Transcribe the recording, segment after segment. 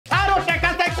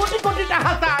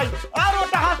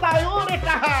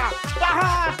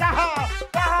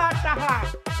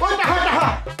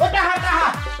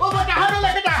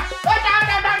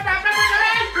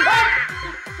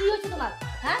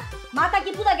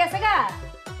গেছে গা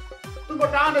তুমি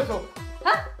টাকা নেছো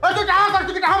হ্যাঁ ওই তো টাকা কর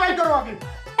তুমি টাকা বাই করো আগে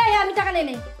এই আমি টাকা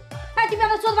নেই এই তুমি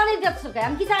আমার চোর বানিয়ে দিচ্ছ কে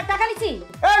আমি কি টাকা নিছি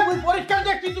এই তুই পরিষ্কার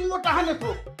দেখছি তুমি টাকা নেছো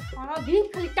সারা দিন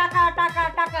খালি টাকা টাকা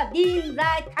টাকা দিন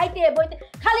রাত খাইতে বইতে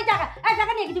খালি টাকা এই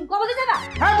টাকা নিয়ে কি তুমি কবরে যাবা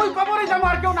হ্যাঁ ওই কবরে যাবো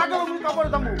আর কেউ না গেলে আমি কবরে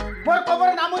যাবো মোর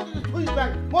কবরে নাম হচ্ছে সুইস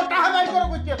ব্যাংক মোর টাকা বাই করো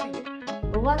কইছি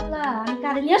ও আল্লাহ আমি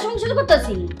কারে নিয়ে সংসার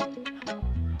করতেছি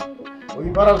ওই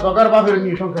পাড়ার জগার বাপের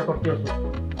নিয়ে সংসার করতে আছো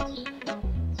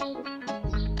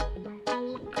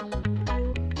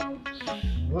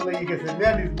বলে গেছে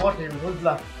লেডিস বটে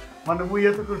বুঝলা মানে মুই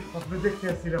এত করে স্বপ্ন দেখতে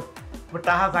আসছিলাম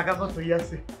টাকা জায়গা মতো হয়ে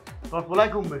আছে তোমার পোলাই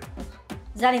কমবে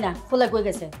জানি না ফুলা কই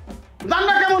গেছে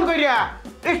জানবা কেমন কইরা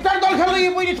স্টার দল খেলে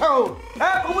এই বইনি থাও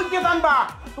হ্যাঁ কবুল কে জানবা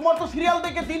তোমার তো সিরিয়াল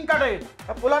দেখে দিন কাটে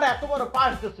পোলাটা এত বড়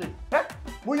পাস দিছে হ্যাঁ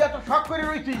মুই এত শক করে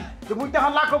রইছি যে মুই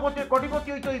তখন লাখপতি কোটিপতি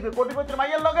হইতে হইবে কোটিপতির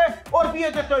মাইয়ের লগে ওর বিয়ে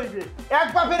দিতে হইবে এক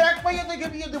বাপের এক মাইয়ে দেখে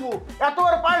বিয়ে দেব এত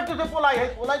বড় পাস দিছে পোলাই এই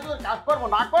পোলাই তো কাজ করবো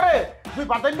না করে তুই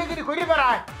বাদান্ডিগিরি কইরে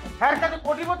বেড়ায় হ্যাঁ কাছে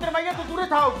কোটিপতির মাইয়ে তো দূরে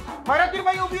থাও খয়রাতির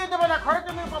মাইয়েও বিয়ে দেবে না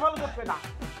খয়রাতির মাইয়ে কপাল করবে না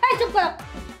এই চুপ কর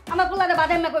আমার পোলারে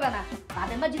বাদাম কইবে না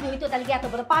বাদাম যদি হইতো তাহলে কি এত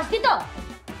বড় পাস দিত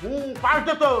পাস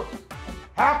দিত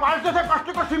হ্যাঁ পাস দিতে কষ্ট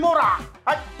করছি মোরা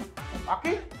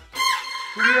বাকি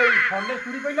তুমি ওই স্বর্ণের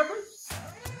চুরি পাইলা কই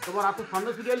তোমার এত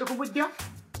স্বর্ণের চুরি এলো খুব বুঝিয়া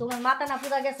তোমার মাথা না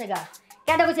পুরা গেছে গা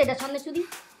কেডা কইছে এটা স্বর্ণের চুরি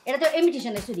এটা তো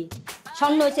ইমিটেশনের চুরি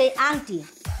স্বর্ণ হইছে আংটি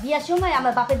বিয়ার সময়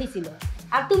আমার বাপে দিছিল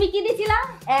আর তুমি কি দিছিলা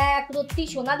এক রত্তি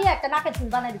সোনা দিয়ে একটা নাকের ফুল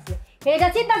বানাই দিছিলে এটা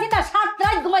চিন্তা চিন্তা 7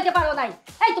 রাত ঘুমাইতে পারো নাই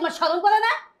এই তোমার শরম করে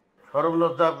না শরম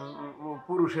লজ্জা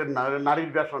পুরুষের না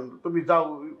নারীর বেশন তুমি যাও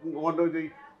মনে ওই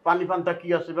পানি পান্তা কি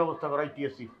আছে ব্যবস্থা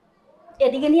করাইতেছি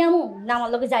এদিকে নিয়ে আমু না আমার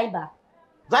লগে যাইবা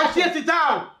যাইছি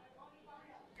যাও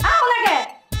আও লাগে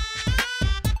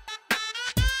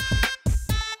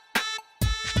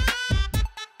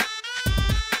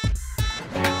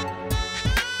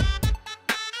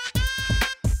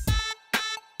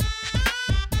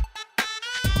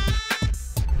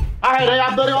আরে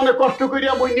আপনারে অনেক কষ্ট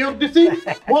করিয়া মই নিয়োগ দিছি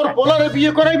মোর পোলারে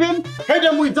বিয়ে করাইবেন সেইটা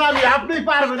মুই জানি আপনি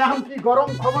পারবেন এখন কি গরম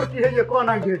খবর কি হইছে কোন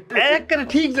আগে একেবারে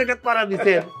ঠিক জায়গা পারা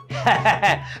দিতে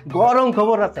গরম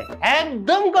খবর আছে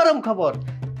একদম গরম খবর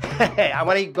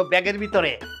আমার এই ব্যাগের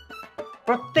ভিতরে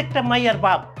প্রত্যেকটা মাইয়ার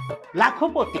বাপ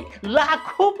লাখপতি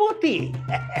লাখপতি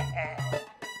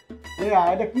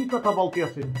এটা কি কথা বলতে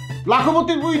আছেন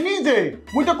লাখপতির বই নিজে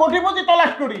মুই তো কোটিপতি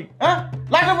তলাশ করি হ্যাঁ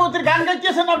লাখপতির গান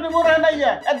গাইতেছেন আপনি মোরা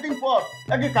নাইয়া একদিন পর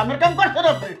একদিন কামের কাম করছেন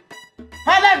আপনি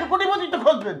হ্যাঁ লাখ কোটিপতি তো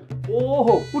খুঁজবেন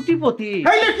ওহো কোটিপতি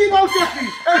হেইলে কি বলতেছি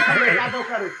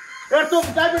এর তো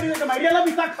ডায়াবেটিস এটা মাইরা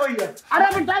লাবি চা খাইয়া আরে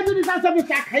আমি ডায়াবেটিস আছে আমি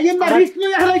চা খাইয়েন না রিস্ক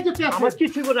লইয়া হারাইতেছি আমার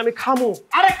কিছু করে আমি খামু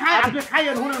আরে খাই আপনি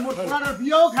খাইয়েন হুনে মোর পোলার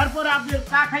বিয়েও ঘর পরে আপনি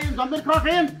চা খাইয়েন জমের খাওয়া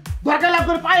খাইয়েন দরকার লাগ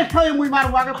করে পায়েস খাইয়ে মুই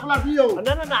মারবো আগে পোলার বিয়েও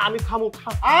না না না আমি খামু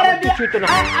আরে কিছু তো না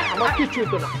আমার কিছু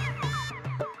তো না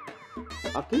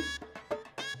আপনি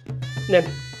নেন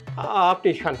আপনি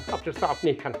খান আপনি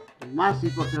খান মাসি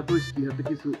কথা তো কি হতে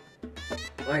কিছু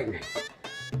হয় না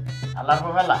আল্লাহর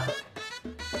বাবা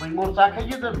ওই মোর চা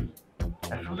খাইয়ে যাবি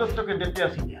সুযোগ তোকে দেখতে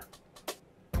আসি না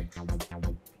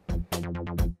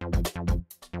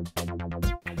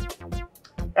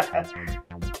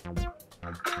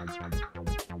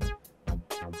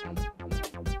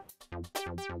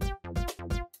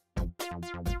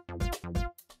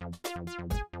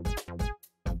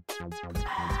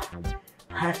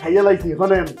হ্যাঁ খাইয়া লাইছি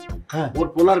শোনেন ওর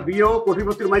পোলার বিয়েও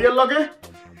কোটিপতির মাইয়ের লগে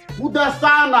মুদা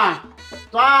চা না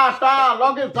চা টা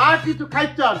লগে যা কিছু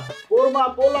খাইছেন কোরমা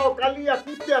পোলাও কালিয়া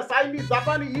কুত্তা চাইনিজ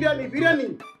জাপানি ইরানি বিরিয়ানি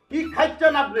কি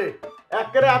খাইছেন আপনি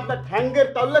একেবারে আপনার ঠ্যাঙ্গের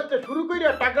তাল্লাতে শুরু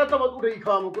করিয়া টাকা তো উঠেই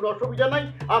খাওয়াবো কোনো অসুবিধা নাই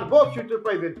আর বক সুইটার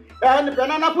পাইবেন এখন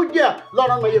বেনা না পুজিয়া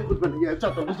লড়ান মাইয়ে খুঁজবেন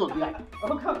বুঝো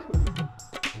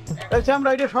আমরা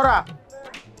এটা সরা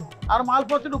আর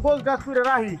মালপত্র একটু গোল গাছ করে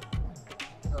রাহি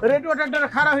রেডিও ট্রাক্টরে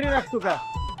খারাপ হয়ে রাখতো কা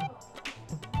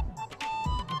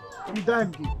দেন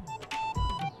কি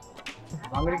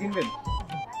ভাঙ্গারি কিনবেন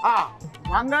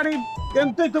ভাঙ্গারি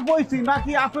কিনতেই তো বইছি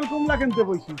নাকি আপেল কমলা কিনতে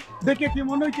বইছি দেখে কি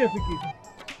মনে হইতেছে কি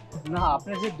না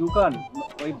আপনার যে দোকান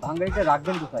ওই ভাঙ্গারিটা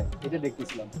রাখবেন কোথায় এটা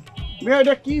দেখতেছিলাম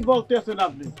এটা কি বলতেছেন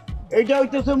আপনি এইটা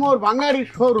হইতেছে মোর ভাঙ্গারির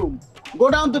শোরুম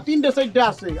গোডাউন তো 3টে 4টে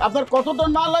আছে আপনার কত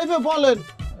টন মাল লাগবে বলেন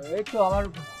এই তো আমার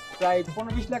প্রায়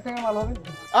 15-20 লাখ টাকা মাল হবে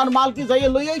আর মাল কি যাইয়ে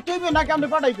লইয়াই তৈবে নাকি আপনি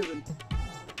পাঠাই দেবেন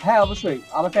হ্যাঁ অবশ্যই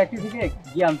আমার ফ্যাক্টরি থেকে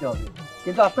গিয়ে আনতে হবে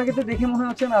কিন্তু আপনাকে তো দেখে মনে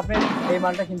হচ্ছে না আপনি এই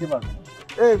মালটা কিনতে পারবেন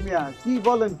এই মিয়া কি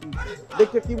বলেন কি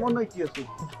দেখতে কি মনে হইতেছে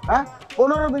হ্যাঁ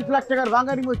 15-20 লাখ টাকার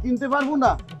ভাঙ্গারি মই কিনতে পারবো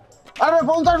না আরে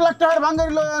 50 লাখ টাকার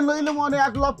ভাঙ্গারি লইলে মনে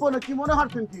 1 লক্ষ না কি মনে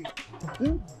হচ্ছেন কি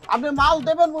আপনি মাল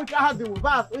দেবেন মই টাকা দেবো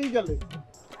বাস ওই গেলে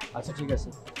আচ্ছা ঠিক আছে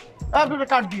আপনি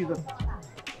কাট দিয়ে দেন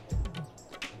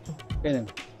নেন,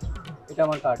 এটা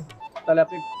আমার কার্ড। তাহলে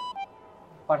আপনি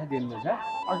পাঠিয়ে দিন। হ্যাঁ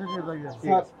আচ্ছা ঠিক আছে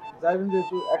ঠিক আছে। যাইবেন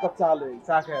যেহেতু এক কাপ চা লই,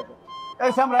 চা খেয়ে যাও।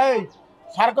 এই সামরা এই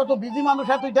স্যার কত বিজি মানুষ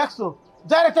তুই দেখছো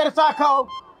যারে চারে চা খাও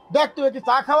দেখ তুই কি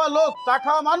চা খাওয়া লোক চা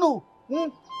খাওয়া মানুষ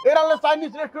এরা হলো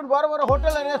চাইনিজ রেস্টুরেন্ট বড় বড়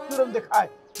হোটেলের রেস্টুরেন্ট দেখায়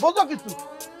বোঝো কিছু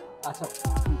আচ্ছা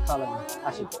খাওয়া লাগবে,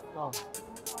 আসি।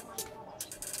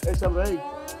 এই সামরা এই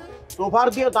সোফার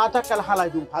দিয়ে দাঁত কাল হালাই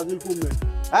দিম ফাজিল কুমে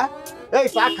হ্যাঁ এই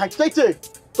চা খাইতেইছে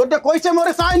তোরটা কইছে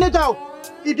মরে চা এনে যাও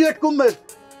ইডিয়েট কুমে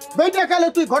বেটা কালে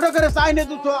তুই ঘটকের চা এনে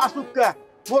দিছ আসুক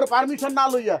মোর পারমিশন না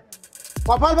লইয়া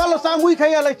কপাল ভালো চা মুই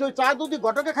খাইয়া লাইছ চা যদি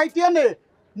ঘটকে খাইতে আনে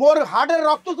মোর হাড়ের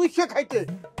রক্ত চুইছে খাইতে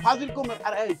ফাজিল কুমে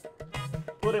আর এই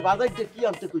তোরে বাজাইতে কি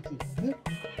আনতে কইছি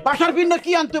বাসার পিন্না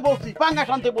কি আনতে বলছি পাঙ্গাস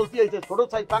আনতে বলছি এই যে ছোট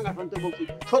সাইজ পাঙ্গাস আনতে বলছি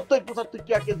 70-75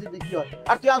 টাকা কেজি বিক্রি হয়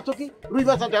আর তুই আনছো কি রুই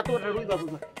মাছ আনতে এত বড় রুই মাছ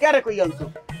কেরে কই আনছো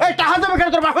এই টাকা দেবে কেন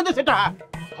তোর বাপে দিছে টাকা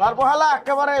আর বহালা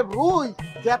একেবারে রুই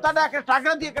জেতাটা একটা টাকা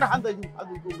দিয়ে কেন হান দেই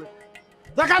ফাজিল কুমে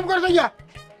যা কাম করে যাইয়া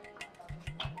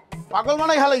পাগল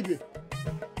মানাই হালাইবে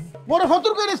মোরে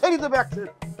ফতুর করে ছেড়ে দেবে একসে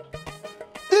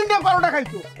 3টা পরোটা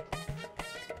খাইছো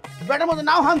বেটার মধ্যে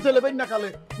নাও হান ছেলে বেন্না কালে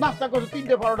নাস্তা করছো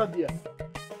 3টে পরোটা দিয়ে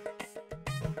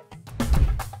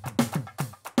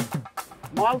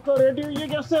মাল তো রেডি হয়ে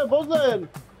গেছে বুঝলেন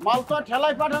মাল তো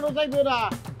ঠেলায় পাঠানো যাইবে না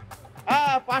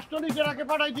হ্যাঁ 5টা নিচে রাখে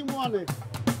পাঠাই দিব অনেক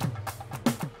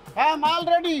হ্যাঁ মাল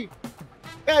রেডি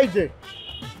এই যে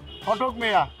ফটক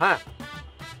মেয়া হ্যাঁ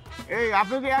এই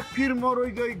আপনি যে এক ফির মোর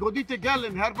ওই গদিতে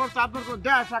গেলেন এরপর তো আপনার কোনো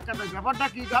দেয়া সাক্ষাৎ ব্যাপারটা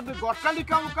কি আপনি গটকালি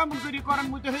কেমন করে করেন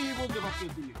মুই তো হেই বলতে পারছি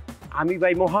আমি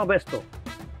ভাই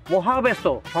মহাব্যস্ত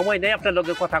সময় নেই আপনার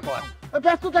লগে কথা কর।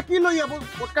 ব্যস্ততা কি লইয়া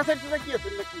পডকাস্টটা কি আছে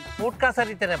নাকি কোর্ট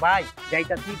কাছারিতে রে ভাই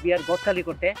যাইতাছি বিয়ার গটকালি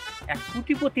করতে এক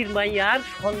কোটিপতির মাইয়ার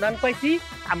সন্ধান পাইছি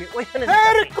আমি ওইখানে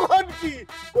আরে কোন কি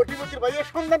কোটিপতির ভাইয়ের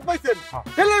সন্ধান পাইছেন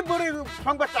তাহলে বড়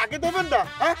সংবাদটা আগে দেবেন না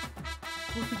হ্যাঁ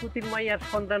কোটিপতির মাইয়ার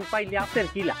সন্ধান পাইলে আপনার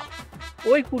কি লাভ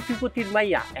ওই কোটিপতির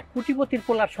মাইয়া এক কোটিপতির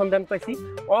পোলার সন্ধান পাইছি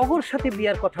অগর সাথে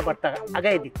বিয়ার কথাবার্তা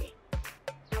আগায় দিতে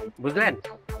বুঝলেন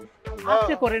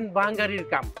আপনি করেন বাঙ্গারির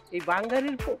কাম এই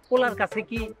বাঙ্গারির পোলার কাছে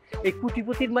কি এই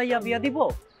কোটিপতির মাইয়া বিয়া দিব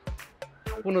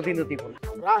কোনোদিনও দিব না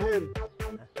রাহেন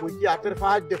মুই কি আতের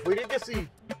ফাহাদ দে ফিরে গেছি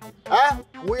হ্যাঁ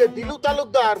মুই দিলু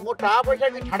তালুকদার মোটা পয়সা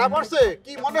কি ঠাড়া পড়ছে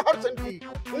কি মনে হচ্ছেন কি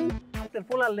আপনার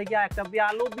পোলার লেগে একটা বিয়া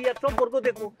আলো বিয়ার সম্পর্ক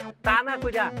দেখো তা না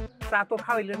কইরা চা তো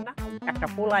খাওয়াইলেন না একটা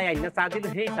পোলাই আইন না চা দিল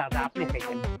সেই চাটা আপনি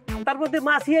খাইছেন তার মধ্যে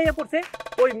মাছি আইয়া পড়ছে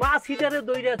ওই মাছ হিটারে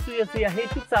দইরা চুইয়া চুইয়া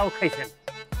সেইটুক চাও খাইছেন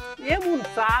এমন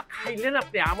চা খাইলেন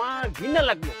আপনি আমার ঘৃণা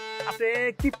লাগলো আপনি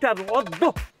কিপটার অদ্য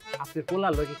আপনার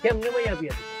পোলার লগে কেমনে মাইয়া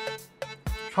বিয়া দিবেন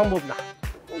সম্ভব না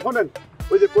শোনেন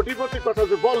ওই যে কোটিপতির কথা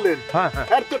যে বললেন হ্যাঁ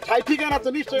এর তো ঠাই ঠিকানা তো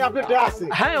নিশ্চয়ই আপনার আছে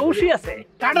হ্যাঁ অবশ্যই আছে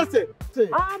কার্ড আছে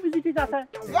ভিজিটিং আছে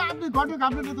আপনি ঘটক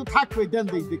আপনি তো থাকবে দেন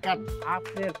দেখি কার্ড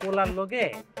আপনার পোলার লগে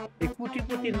এই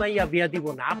কোটিপতির মাইয়া বিয়া দিব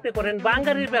না আপনি করেন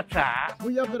বাঙ্গারির ব্যবসা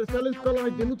মুই আপনার চ্যালেঞ্জ করলাম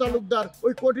এই দিলু তালুকদার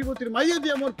ওই কোটিপতির মাইয়া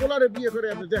দিয়ে আমার পোলারে বিয়ে করে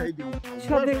আপনি দেখাই দিন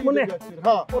সাথে মনে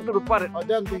হ্যাঁ কতটুকু পারে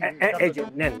দেন দেখি এই যে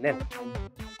নেন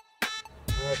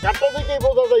কার্ডটা দেখেই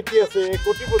বোঝা যায় কি আছে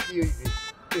কোটিপতি হইবে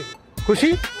খুশি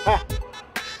হ্যাঁ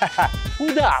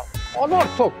উদাও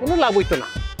অনর্থক কোনো লাভ হইতো না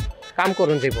কাম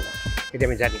করুন যাইব না এটা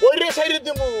আমি জানি ওই রে সাইরে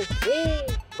দিমু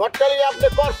ঘটকালি আপনি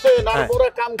করছেন আর মোরা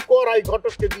কাম করাই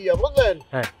ঘটককে দিয়া বুঝলেন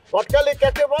হ্যাঁ ঘটকালি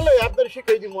কাকে বলে আপনার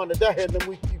শিখাই দিমু মানে দেখেন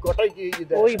মুই কি ঘটাই কি এই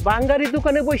যে ওই বাঙ্গারি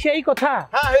দোকানে বসে এই কথা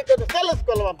হ্যাঁ এই কথা চ্যালেঞ্জ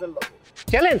করলাম আপনার লগে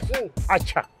চ্যালেঞ্জ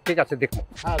আচ্ছা ঠিক আছে দেখো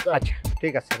হ্যাঁ আচ্ছা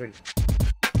ঠিক আছে রইল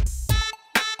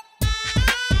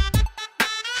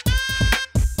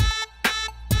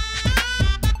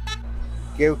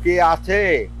কেউ কি আছে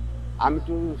আমি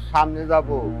একটু সামনে যাব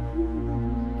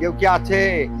কেউ কি আছে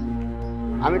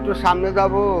আমি একটু সামনে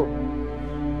যাব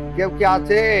কেউ কি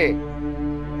আছে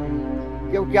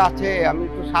আমি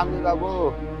একটু সামনে যাব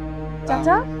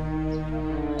চাচা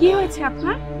কি হয়েছে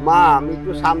আপনার মা আমি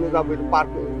একটু সামনে যাব একটু পার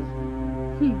করে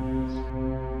কি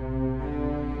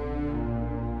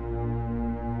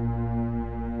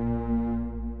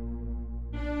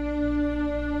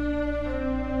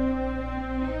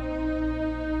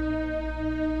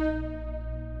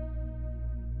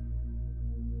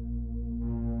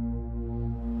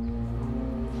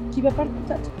ব্যাপার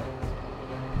চাচা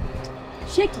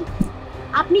সে কি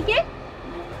আপনি কে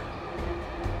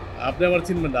আপনি আমার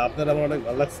চিনবেন না আপনার আমার অনেক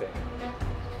ভালো লাগছে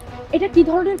এটা কি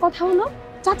ধরনের কথা হলো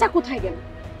চাচা কোথায় গেল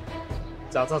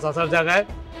চাচা চাচার জায়গায়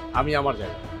আমি আমার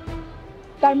জায়গায়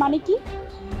তার মানে কি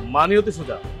মানি হতে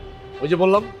সোজা ওই যে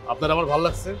বললাম আপনার আমার ভালো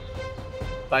লাগছে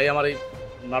তাই আমার এই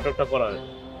নাটকটা করা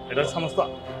এটার সমস্ত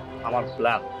আমার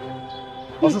প্ল্যান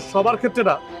অবশ্য সবার ক্ষেত্রে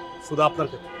না শুধু আপনার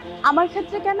ক্ষেত্রে আমার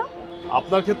ক্ষেত্রে কেন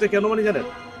আপনার ক্ষেত্রে কেন মানে জানেন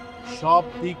সব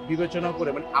দিক বিবেচনা করে,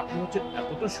 মানে আপনি হচ্ছেন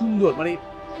এতটা সুন্দর, মানে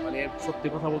মানে সত্যি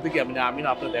কথা বলতে কি আমি না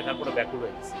আপনার দেখার পরে ব্যাকুল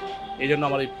হয়ে গেছি। এই জন্য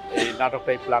আমার এই নাটকটা,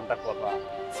 এই প্ল্যানটা করা।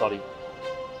 সরি।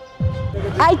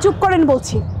 এই চুপ করেন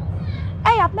বলছি।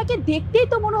 এই আপনাকে দেখতেই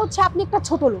তো মনে হচ্ছে আপনি একটা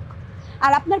ছোট লোক,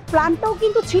 আর আপনার প্ল্যানটাও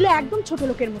কিন্তু ছিল একদম ছোট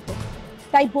লোকের মতো।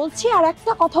 তাই বলছি আর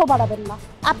একটা কথাও বাড়াবেন না,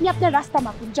 আপনি আপনার রাস্তা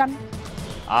মাপুন, যান।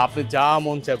 আপনি যা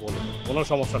মন চায় বলুন, কোনো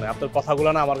সমস্যা নেই। আপনার কথাগুলো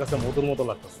না আমার কাছে মধুর মতো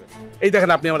লাগতেছে। এই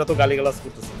দেখেন আপনি আমার এত গালিগালাজ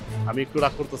করতেছেন, আমি একটু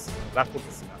রাগ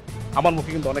করতেছি না। আমার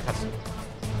মুখে কিন্তু অনেক হাসি।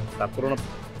 তারপর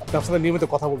আপনার সাথে নিয়মিত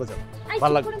কথা বলতে চান,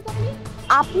 ভালো লাগবে।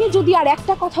 আপনি যদি আর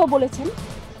একটা কথাও বলেছেন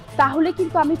তাহলে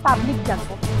কিন্তু আমি পাবলিক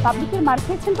জানবো। পাবলিকের মার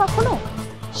খেয়েছেন কখনো,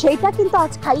 সেইটা কিন্তু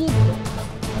আজ খাইয়ে দিল।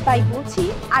 তাই বলছি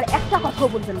আর একটা কথাও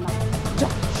বলবেন না।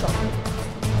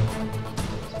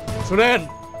 শুনেন,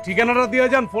 ঠিকানাটা দিয়ে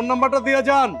যান, ফোন নাম্বারটা দিয়ে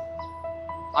যান।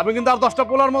 আমি কিন্তু আর 10টা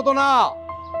পোলার মতো না।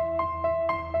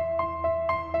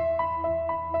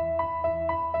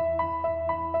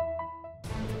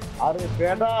 আরে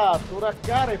বেডা, তোরা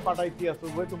কারে পাঠাইতে আসো?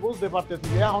 ওই তো বুঝতে পারতেছি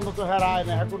এখনো তো হ্যাঁ আয়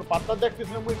না, এখন পাত্তা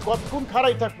দেখতেছি না। মুই কতক্ষণ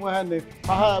খারাই থাকবো? হ্যাঁ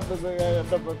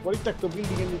পরীক্ষা তো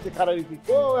বিল্ডিং এর নিচে খারাই দিচ্ছি।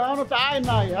 ও এখনো তো আয়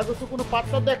নাই, হ্যাঁ তো কোনো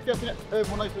পাত্তা দেখতেছি না।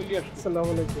 মনে হয় চলে আসছে। আসসালামু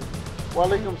আলাইকুম।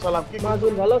 ওয়ালাইকুম সালাম। কি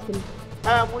মাজুল ভালো আছেন?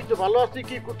 হ্যাঁ মুই তো ভালো আছি।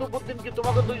 কি কুতুবুদ্দিন কি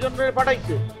তোমাকে দুইজনের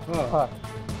পাঠাইছে? হ্যাঁ।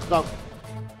 যাও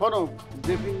শোনো,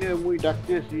 যে পিনে মুই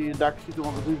ডাকছি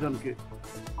তোমাকে দুইজনকে,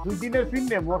 2 দিনের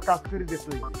পিনে মোর কাজ করে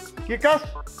দেখতে। কি কাজ?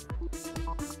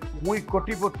 মুই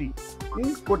কোটিপতি,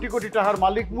 কোটি কোটি টাকার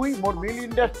মালিক মুই। মোর মিল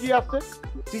ইন্ডাস্ট্রি আছে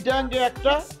চিটাঙ্গে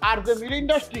একটা, আর যে মিল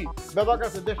ইন্ডাস্ট্রি ব্যবহার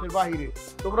আছে দেশের বাহিরে।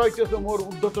 তোমরা হইতেছো মোর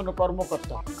ঊর্ধ্বতন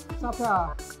কর্মকর্তা। চাচা,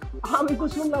 আমি তো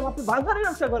শুনলাম আপনি বাঙ্গারি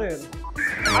ব্যবসা করেন।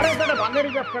 আরে দাদা,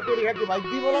 বাঙ্গারির ব্যবসা করি, হ্যাঁ ভাই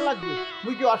কি বলা লাগবে?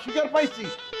 মুই কি অস্বীকার পাইছি?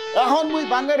 এখন মুই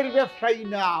বাঙ্গারির ব্যবসায়ী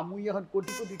না, মুই এখন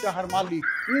কোটি কোটি টাকার মালিক।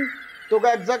 তোকে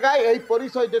এক জায়গায় এই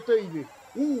পরিচয় দিতে হইবে।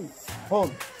 হন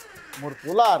মোর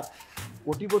পোলার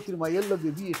কোটিপতির মাইয়ের লগে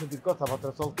বিয়ে শাদির কথাবার্তা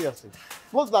চলতে আছে।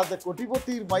 বুঝলা, যে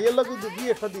কোটিপতির মাইয়ের লগে যে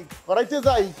বিয়ে শাদি করাইতে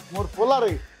যাই মোর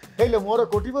পোলারে, হইলে মোর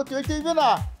কোটিপতি হইতে হইবে না।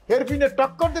 হের পিনে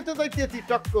টক্কর দিতে যাইতেছি,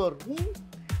 টক্কর।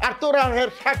 আর তোরা হের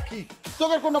সাক্ষী,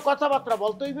 তোদের কোনো কথাবার্তা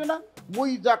বলতে হইবে না। মুই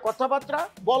যা কথাবার্তা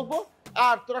বলবো,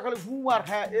 আর তোরা খালি আর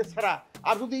হ্যাঁ এছাড়া।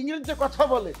 আর যদি ইংরেজিতে কথা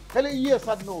বলে তাহলে ইয়েস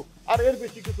আর নো, আর এর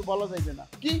বেশি কিছু বলা যাইবে না।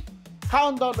 কি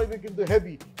খাওয়ান দাওয়ান হইবে কিন্তু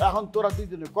হেভি। এখন তোরা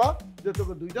দুইজনে ক যে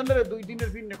তোকে 2 দিনের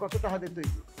ভিন্নে কত টাকা দিতে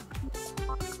হইবে?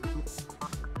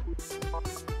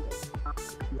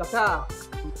 চাচা,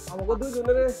 আমাকে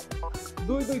দুইজনের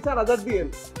 2-4 হাজার দিয়েন।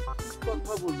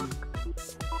 কথা বলি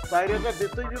 4,000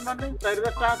 দিতে হইবে মানে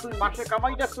 4,000 টাকা তুই মাসে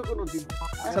কামাই যাচ্ছ কোনোদিন?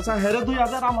 চাচা, হেরে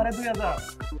 2,000, আমারে 2,000।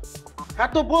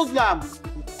 হ্যাঁ তো বুঝলাম,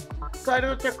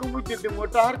 4,000 টাকা কমিয়ে দেবো।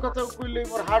 টাকার কথা কইলে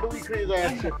মোর হার্ড উইক হয়ে যায়।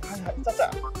 চাচা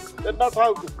না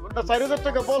থাক না, 4,000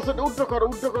 টাকা বলছে উল্টো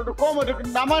করো কম,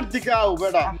 নামার দিকে আও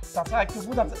বেড়া। চাচা একটু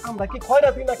বুঝাচ্ছে, আমরা কি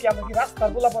খয়রাতি নাকি? আমরা কি রাস্তার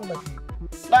গোলাপান নাকি?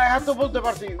 না হ্যাঁ তো বলতে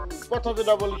পারছি, কথা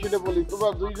যেটা বলি সেটা বলি। তোমরা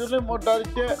দুইজনে মোট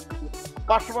দাঁড়িয়ে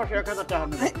 500 1,000 টাকা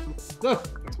নেবে।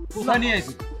 কোথায় নিয়ে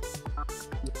আইছি?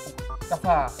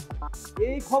 চাচা,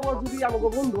 এই খবর যদি আমাকে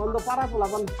বন্ধু বান্ধব পাড়া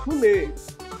গোলাপান শুনে,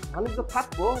 আমি তো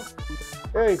থাকবো।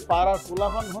 এই পাড়ার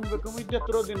পোলাপান শুনবে কমিটি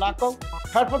তোর যদি না কও,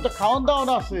 তারপর তো খাওয়ান দাওয়ান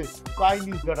আছে।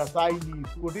 চাইনিজ বেটা, চাইনিজ।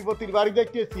 কোটিপতির বাড়ি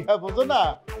দেখতেছি, হ্যাঁ বোঝো না?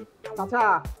 চাচা,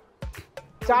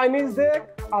 চাইনিজ দেখ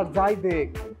আর যাই দেখ,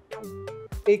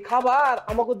 এই খাবার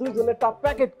আমাকে দুইজনের টপ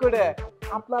প্যাকেট করে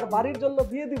আপনার বাড়ির জন্য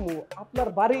দিয়ে দিমু। আপনার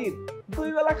বাড়ির 2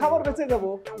 বেলা খাবার বেঁচে যাবো।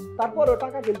 তারপরও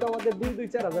টাকা কিন্তু আমাদের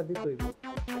 2-4 হাজার দিতে হইব।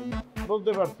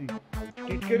 বলতে পারছি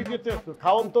টিটকারি দিতে আসতো,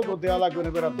 খাওয়ান তো দেওয়া লাগবে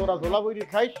না বেড়া। তোরা ঝোলা বইরি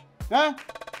খাইস, হ্যাঁ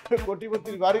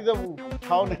কোটিপতির বাড়ি যাবো,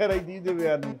 খাওয়ান হেরাই দিয়ে দেবে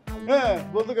আমি। হ্যাঁ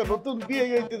বলতে নতুন বিয়ে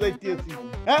হইতে যাইতেছি।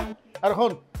 হ্যাঁ আর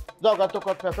হন যাও গাছ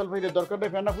কত ফেসাল ভাইরে দরকার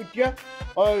নেই, ফেনা ফুটিয়া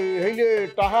ওই হইলে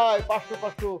টাহায়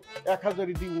 500 1,000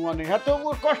 দিব। মানে এত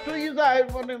মোর কষ্ট হয়ে যায়,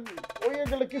 মানে ওই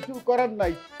গেলে কিছু করার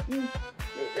নাই।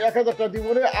 1,000 টাকা দিব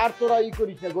রে, আর তোরা ই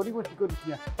করিস না, গরিবটি করিস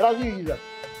না, রাজি হয়ে যা।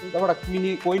 তারপরে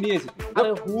কই নিয়েছি?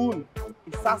 আরে হুন,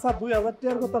 চাচা 2,000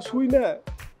 টাকার কথা শুই না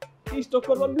স্টক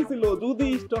করবার দিছিল। যদি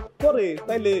স্টক করে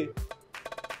তাইলে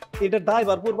এটা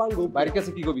ড্রাইভার পুর বাঙ্গু বাইরের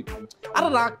কাছে কি কবি? আরে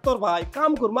রাখ তোর ভাই,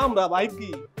 কাম করবো আমরা ভাই। কি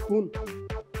হুন,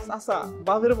 চাচা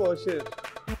বাপের বয়সে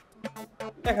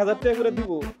 1,000 টাকা করে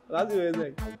দিব, রাজি হয়ে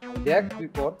যায়। দেখ তুই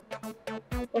কর।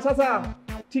 ও চাচা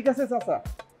ঠিক আছে। চাচা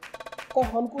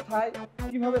কখন কোথায়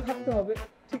কিভাবে থাকতে হবে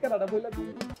ঠিকানাটা বইলা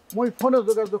দিই। মই ফোনে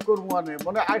যোগাযোগ করবো।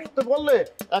 মানে আসতে বললে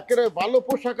একেবারে ভালো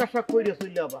পোশাক আশাক করে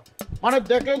চলে আবার, মানে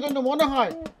দেখলে জন্য মনে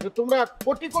হয় যে তোমরা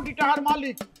কোটি কোটি টাকার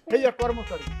মালিক, এই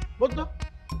কর্মচারী। বুঝছো?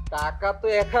 টাকা তো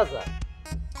 1,000,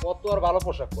 কত আর ভালো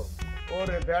পোশাক করবো?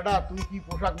 ওরে বেডা, তুই কি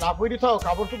পোশাক না পরে থাও?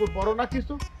 কাপড় চোপড় পরো না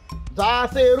কিছু? যা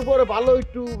আছে এর উপরে ভালো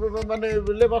একটু মানে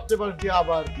লেবাস টেবাস দিয়ে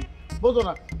আবার কি বোঝো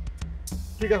না?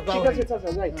 ঠিক আছে, ঠিক আছে চাচা,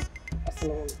 যাই।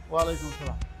 আসসালামু আলাইকুম। ওয়ালাইকুম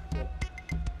আসসালাম।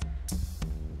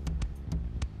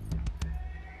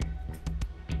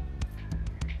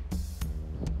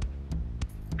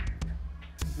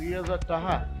 2000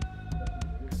 টাকা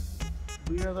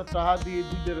 2000 টাকা দিয়ে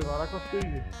দুইদের ভাড়া করতে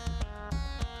হইবে।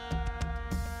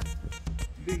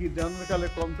 দেখি জানার কালে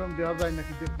কম টম দেওয়া যায়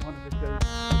নাকি দেখতে মানে দেখতে হবে।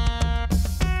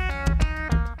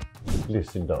 Please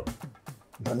sit down.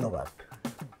 ধন্যবাদ।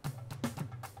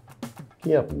 কি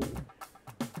আপনি?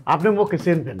 আপনি মুখে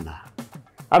চেনবেন না,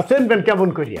 আর চেনবেন কেমন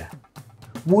করিয়া?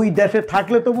 মুই দেশে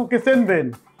থাকলে তো মুখে চেনবেন,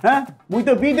 হ্যাঁ? মুই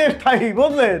তো বিদেশ থাকি,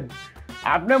 বুঝলেন?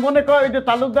 আপনি মনে করেন যে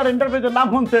তালুকদার এন্টারপ্রাইজের নাম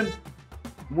শুনছেন?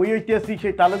 মুই হইতেছি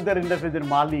সেই তালুকদার এন্টারপ্রাইজের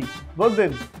মালিক,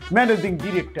 বুঝলেন? Managing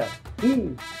director.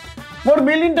 মোর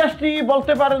মিল ইন্ডাস্ট্রি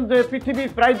বলতে পারেন যে পৃথিবীর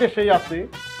প্রায় দেশেই আছে।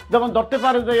 যেমন ধরতে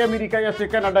পারেন যে আমেরিকায় আছে,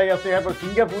 কানাডায় আছে, এরপর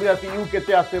সিঙ্গাপুরে আছে,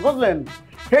 ইউকেতে আছে, বুঝলেন?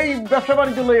 সেই ব্যবসা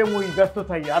বাণিজ্য লইয়ে মুই ব্যস্ত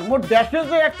থাকি। আর মোর দেশে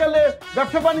যে এককালে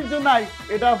ব্যবসা বাণিজ্য নাই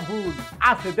এটা ভুল,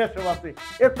 আছে, দেশেও আছে।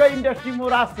 একটা ইন্ডাস্ট্রি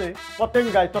মোর আছে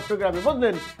পতেঙ্গায়, চট্টগ্রামে,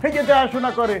 বুঝলেন? সেই যে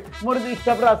দেখাশোনা করে, মোর যে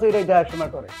স্টাফরা আছে এরাই দেখাশোনা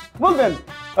করে, বুঝলেন?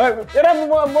 এরা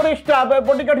মোর স্টাফ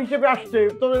বডিগার্ড হিসেবে আসছে,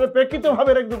 তো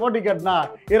প্রেক্ষিতভাবে একদম বডিগার্ড না,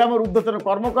 এরা আমার ঊর্ধ্বতন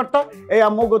কর্মকর্তা। এই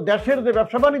আমার দেশের যে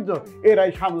ব্যবসা বাণিজ্য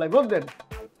এরাই সামলায়, বুঝলেন?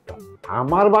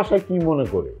 আমার বাসায় কি মনে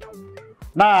করে?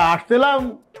 না, আসছিলাম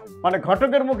মানে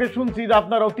ঘটকের মুখে শুনছি যে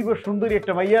আপনার অতীব সুন্দরী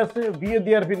একটা মাইয়া আছে, বিয়ে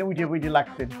দেওয়ার পিনে উঠে বুঝে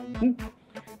লাগছেন।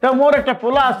 তা মোর একটা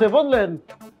পোলা আছে, বুঝলেন?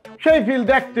 সেই ফিল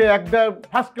দেখতে একদম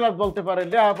ফার্স্ট ক্লাস বলতে পারে,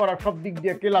 লেখাপড়া সব দিক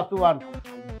দিয়ে ক্লাস 1,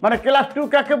 মানে ক্লাস 2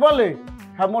 কাকে বলে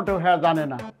হ্যাঁ মোটেও হ্যাঁ জানে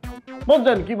না,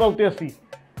 বুঝলেন কি বলতেছি?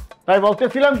 তাই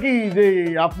বলতেছিলাম কি যে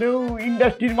আপনিও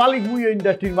ইন্ডাস্ট্রির মালিক, মুইও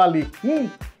ইন্ডাস্ট্রির মালিক।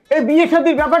 এই বিয়ে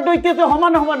শাদীর ব্যাপারটা হইতেছে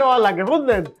সমান সমান হওয়া লাগে,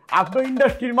 বুঝলেন? আপনি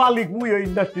ইন্ডাস্ট্রির মালিক, মুইও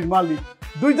ইন্ডাস্ট্রির মালিক,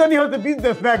 দুইজনই হচ্ছে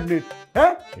বিজনেস ম্যাগনেট।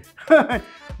 হ্যাঁ,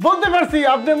 বলতে পারছি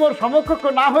আপনি মোর সমকক্ষ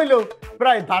না হইলেও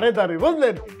প্রায় ধারে ধারে,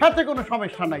 বুঝলেন? হাতে কোনো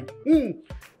সমস্যা নাই।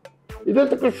 এটা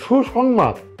তো একটা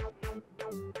সুসংবাদ।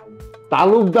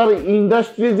 তালুকদার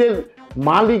ইন্ডাস্ট্রিজের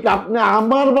মালিক আপনি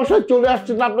আমার বাসায় চলে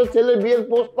আসছেন আপনার ছেলে বিয়ের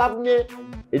প্রস্তাব নিয়ে।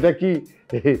 এটা কি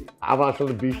আমার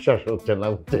আসলে বিশ্বাস হচ্ছে না,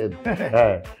 বুঝছেন?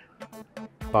 হ্যাঁ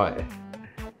হয়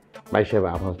ভাই সাহেব,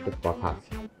 আমার একটা কথা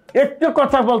আছে। একটু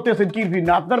কথা বলতেছেন কি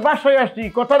না? আপনার বাসায় আসছি,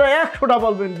 কথাটা 100টা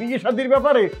বলবেন। বিয়ে শাদীর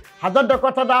ব্যাপারে 1000টা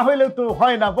কথা না হইলেও তো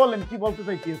হয় না। বলেন কি বলতে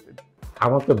চাইছেন?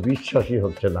 আমার তো বিশ্বাসই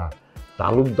হচ্ছে না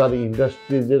তালুকদার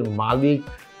ইন্ডাস্ট্রিজের মালিক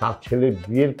তার ছেলে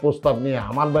বিয়ের প্রস্তাব নিয়ে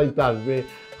আমার বাড়িতে আসবে।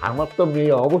 আমার তো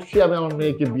মেয়ে, অবশ্যই আমি আমার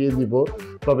মেয়েকে বিয়ে দিব।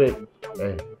 তবে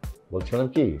বলছিলাম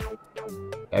কি,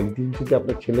 একদিন যদি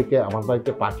আপনার ছেলেকে আমার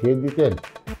বাড়িতে পাঠিয়ে দিতেন,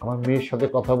 আমার মেয়ের সাথে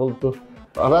কথা বলতো,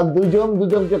 ওরা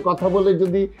দুজনকে কথা বলে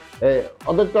যদি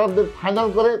ওদের ফাইনাল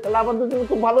করে, তাহলে আমাদের জন্য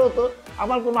খুব ভালো হতো।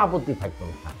 আমার কোনো আপত্তি থাকতো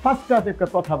না। ফার্স্ট ক্লাস একটা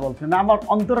কথা বলছেন, আমার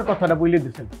অন্তরের কথাটা বলে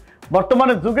দিচ্ছেন।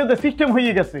 বর্তমানে যুগে যে সিস্টেম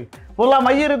হয়ে গেছে, পোলা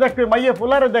মাইয়েরে দেখবে, মাইয়ে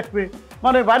পোলারে দেখবে,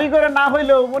 মানে বাড়ি ঘরে না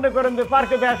হইলেও মনে করেন যে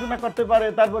পার্কে দেখাশোনা করতে পারে,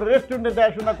 তারপরে রেস্টুরেন্টে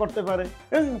দেখাশোনা করতে পারে,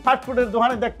 ফাস্টফুডের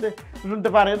দোকানে দেখতে শুনতে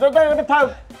পারে। তো তাই ওটা থাক,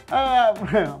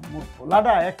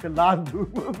 পোলাটা একটা লাশ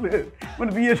বুঝলেন?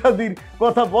 মানে বিয়ে শাদির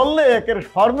কথা বললে একের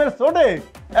শর্মের চোটে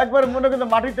একবার মনে করেন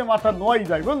মাটিতে মাথা নোয়াই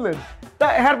যায়, বুঝলেন? তা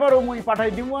এরপরও মুই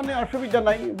পাঠাই দিব, মানে অসুবিধা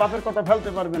নাই, বাপের কথা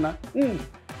ফেলতে পারবে না।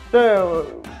 তো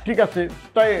ঠিক আছে,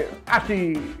 তাই আসি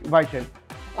ভাই সাহেব।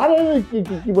 আরে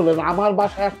কি বলেন, আমার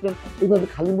বাসায় আসছেন এইভাবে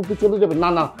খালি মুখে চলে যাবেন? না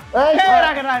না,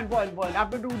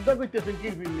 আপনি একটু উদ্যোগ করতেছেন কি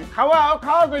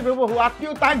খাওয়া যাইবে, বহু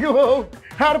আত্মীয় তাকে হোক,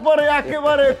 তারপরে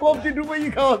একেবারে কবজি ডুবেই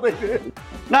খাওয়া যাইবে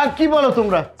না। কি বলো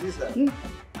তোমরা?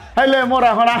 তাইলে মোরা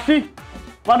এখন আসি,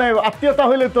 মানে আত্মীয়তা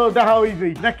হইলে তো দেখা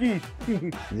হইবেই নাকি?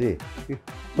 জি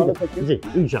জি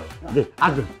ইনশাআল্লাহ, জি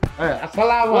আসবেন।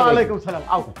 আসসালামু ওয়ালাইকুম সালাম।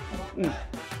 আও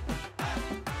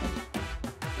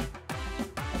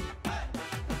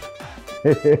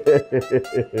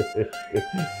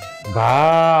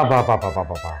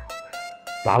বাবা,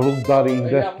 তালুকদার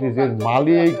ইন্ডাস্ট্রিজের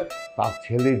মালিক তার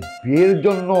ছেলের বিয়ের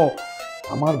জন্য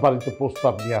আমার বাড়িতে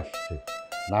প্রস্তাব নিয়ে আসছে।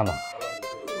 না না,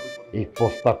 এই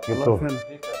প্রস্তাবকে তো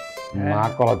না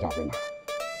করা যাবে না।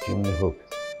 যেমনি হোক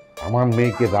আমার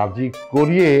মেয়েকে রাজি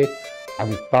করিয়ে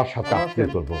আমি তার সাথে আত্মীয়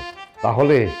করবো।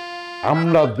 তাহলে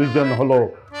আমরা দুজন হলো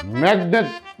ম্যাগনেট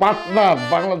পার্টনার,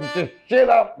 বাংলাদেশের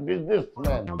সেরা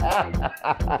বিজনেসম্যান।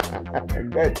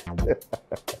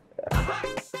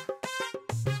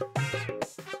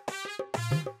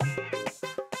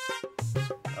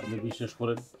 আপনি বিশ্বাস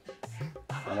করেন,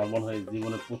 আমার মনে হয়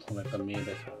জীবনে প্রথম একটা মেয়ে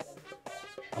দেখা।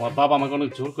 আমার বাবা আমাকে অনেক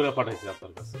জোর করে পাঠাইছে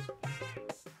আপনার কাছে।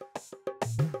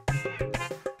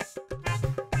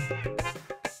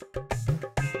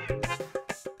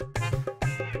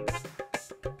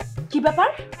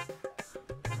 ব্যাপার?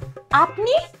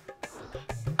 আপনি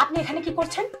আপনি এখানে কি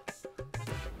করছেন?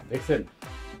 দেখছেন,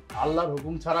 আল্লাহর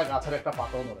হুকুম ছাড়া গাছের একটা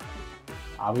পাতাও নড়ে না।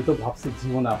 আমি তো ভাবছি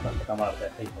জীবনে আপনার সাথে আমার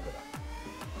দেখাই হবে না।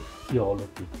 কি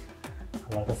অলৌকিক,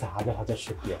 আমার কাছে হাজার হাজার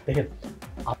শুকরিয়া। দেখেন,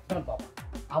 আপনার বাবা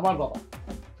আমার বাবা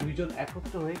দুইজন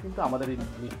একত্র হয়ে কিন্তু আমাদের এই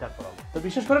জিনিসটা করাবো। তো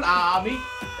বিশেষ করেন আমি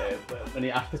মানে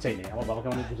আসতে চাই নাই, আমার বাবাকে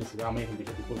আমি বুঝেছি আমি এখন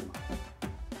বিষয়টি করবো না।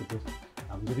 কিন্তু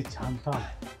আমি যদি জানতাম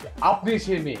যে আপনি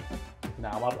সে মেয়ে, না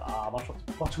আমার আমার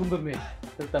সবচেয়ে পছন্দের মেয়ে,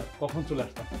 তাহলে তার কখন চলে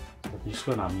আসতাম। বিশেষ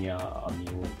করেন আমি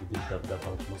ওর দিদিটার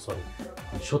ব্যাপারের জন্য সরি।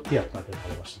 আমি সত্যি আপনাকে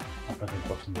ভালোবাসি, আপনাকে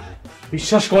পছন্দ করি,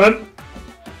 বিশ্বাস করেন।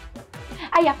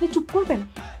 আপনি চুপ করবেন?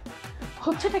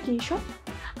 হচ্ছেটা কি এসব?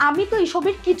 আমি তো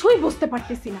এসবের কিছুই বুঝতে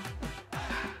পারতেছি না।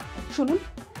 শুনুন,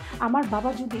 আমার বাবা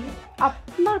যদি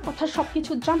আপনার কথা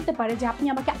সবকিছু জানতে পারে যে আপনি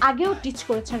আমাকে আগেও টিচ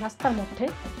করেছেন রাস্তার মধ্যে,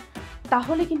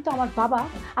 তাহলে কিন্তু আমার বাবা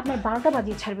আপনার 12টা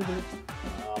বাজিয়ে ছাড়বে বলে।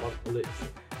 আমার ভুলে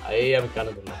এই আমি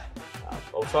কানে বললাম।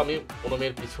 অবশ্য আমি কোনো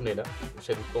মেয়ের পিছু নেই না,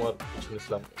 সেদিন তোমার পিছু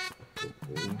নিয়েছিলাম,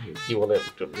 কি বলে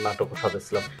নাটকও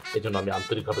সাজাচ্ছিলাম, এই জন্য আমি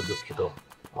আন্তরিকভাবে দুঃখিত।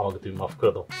 আমাকে তুমি মাফ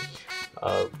করে দাও।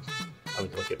 আমি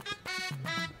তোমাকে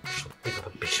সত্যি কথা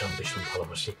ভীষণ ভীষণ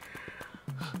ভালোবাসি।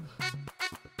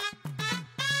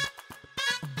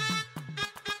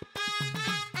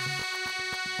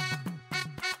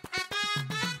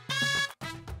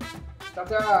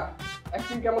 চাচা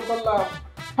অ্যাক্টিং কেমন করলাম?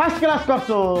 ফার্স্ট ক্লাস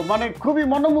করছো, মানে খুবই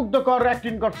মনোমুগ্ধকর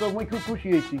অ্যাক্টিং করছো, মুই খুব খুশি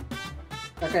হয়েছি।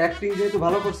 টাকা অ্যাক্টিং যেহেতু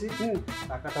ভালো করছি,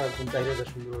 টাকাটা 50,000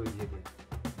 সুন্দর হয়ে দিয়ে দিয়ে।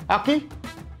 আকি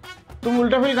তুমি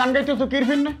উল্টা ফিল গান গাইতেছো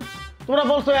কিরফিন না? তোমরা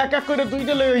বলছো এক এক করে 2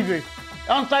 দিলে হইবে,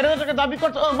 এখন 4,000 টাকা দাবি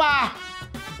করছো। ও বাহ,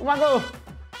 তোমাকে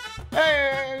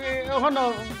ওখানে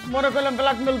মনে করলাম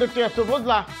ব্ল্যাকমেল দেখতে আসছো,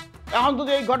 বুঝলা? এখন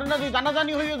যদি এই ঘটনা যদি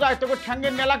জানাজানি হয়ে যায় তবে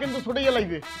ঠ্যাঙ্গের নেলা কিন্তু ছড়িয়ে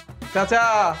লাগবে। চাচা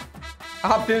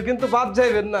আপনি কিন্তু বাদ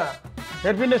যাইবেন না,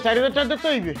 হেরফিনে 4,000 টাকা দেখতে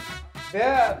হইবে।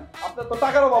 আপনার তো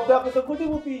টাকার অভাব নেই, আপনি তো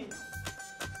কোটিপতি।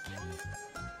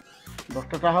 10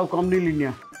 টাকাও কম নিলি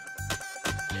না।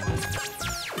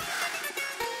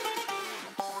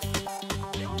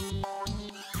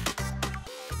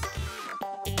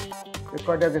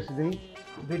 কয়টা গেছে দেখি?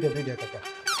 2টা টাকা।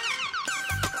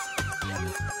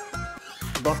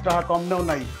 10 টাকা কম নেও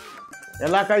নাই।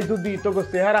 এলাকায় যদি তোকে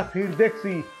চেহারা ফির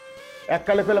দেখছি,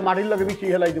 এককালে ফেলে মাটির লগে বেশি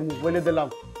হেলাই দেবো, বলে দিলাম।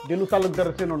 দিলু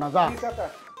তালুকদারের চেনো না, যা।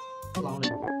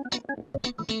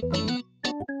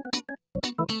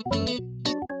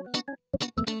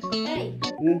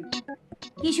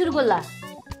 কি শুরু করলা?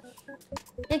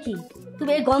 দেখি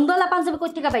তুমি এই গন্ধওয়ালা পাঞ্জাবি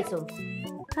কই থেকে পাইছো?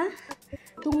 হ্যাঁ,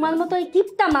 তোমার মতো এই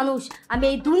কিপটা মানুষ আমি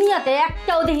এই দুনিয়াতে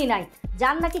একটাও দেখি নাই,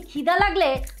 যার নাকি খিদা লাগলে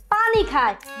পানি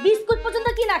খায়, বিস্কুট পর্যন্ত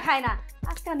কিনা খায় না।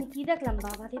 আজকে আমি কি দেখলাম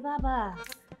বাবা রে বাবা,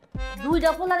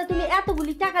 2টা পোলারে তুমি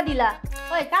এতগুলি টাকা দিলা,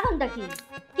 ওই কারণটা কি?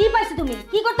 কি পাইছো তুমি?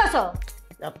 কি করতেছো?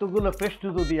 এতগুলো প্রশ্ন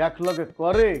যদি এক লগে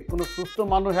করে কোনো সুস্থ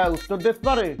মানুষ উত্তর দিতে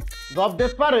পারে, জবাব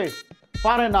দিতে পারে?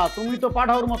 পারে না। তুমি তো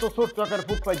পাঠাওর মতো ছোট চকের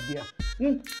ফুটপাইট দিয়া।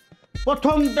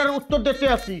 প্রথমটার উত্তর দিতে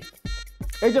আসি।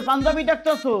 এই যে পাঞ্জাবি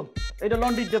দেখতেছো, এটা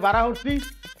লন্ড্রিতে ভাড়া হচ্ছি,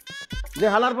 যে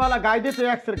হালার পালা গায়ে দিতে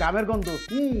একসের ঘামের গন্ধ।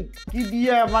 কি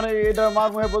দিয়ে মানে এটা মার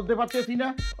মুখে বলতে পারতেছি না।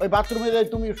 ওই বাথরুমে যাই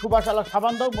তুমি সুবাসালা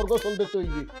সাবান দাও, মোর গোসল দিতে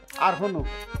হইবে। আর শোনো,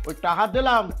 ওই টাকা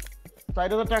দিলাম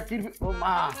 4,000 টাকা কিরফি, ও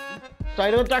মা,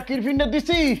 4,000 টাকা কিরফিনে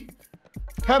দিছি।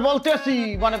 হ্যাঁ বলতে আসি,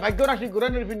 মানে ভাগ্য রাশি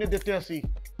ঘুরানোর ফিনে দিতে আসি।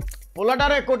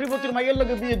 পোলাটারে কোটিপতির মাইয়ের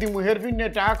লগে বিয়ে দিমু, হের ফিনে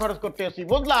টাকা খরচ করতে আসি,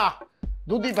 বুঝলা?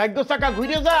 যদি ভাগ্য চাকা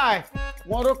ঘুরে যায়,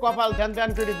 মোরও কপাল ধ্যান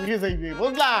ধ্যান করে ঘুরে যাইবে,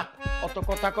 বুঝলা? অত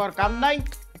কথা কর কাম নাই।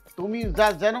 তুমি যা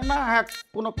জানো না, হ্যাঁ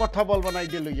কোনো কথা বলবো না এই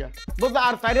লইয়া, বুঝলা?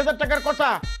 আর 4,000 টাকার কথা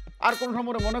আর কোন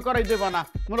সময় মনে করাই দেবা না,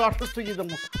 মনে অসুস্থ হয়ে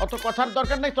যাবো। অত কথার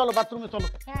দরকার নেই, চলো বাথরুমে চলো।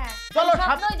 চলো।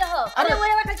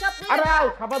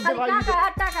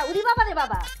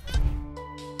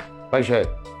 ভাই সাহেব,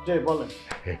 বলেন।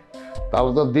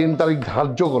 তাহলে তো দিন তারিখ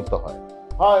ধার্য করতে হয়।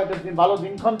 হ্যাঁ, এটা ভালো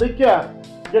দিনক্ষণ দেখিয়া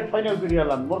ডেট ফাইনাল করে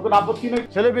এলাম, মোর কোনো আপত্তি নেই।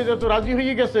 ছেলে মেয়ে তো রাজি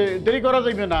হয়ে গেছে, দেরি করা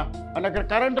যাইবে না। মানে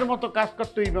কারেন্টের মতো কাজ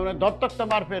করতে হইবে, মানে দত্তকটা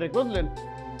মার ফেরে, বুঝলেন?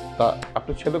 তা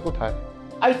আপনার ছেলে কোথায়?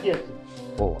 আইটি আছে।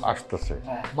 ও আসতেছে।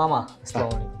 মামা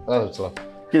আসসালামু আলাইকুম।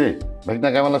 কি রে ভাগনা,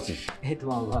 কেমন আছিস? এই তো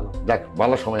মামা ভালো। দেখ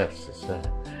ভালো সময় আসছিস।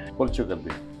 পরিচয় করে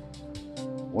দিই,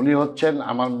 উনি হচ্ছেন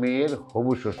আমার মেয়ের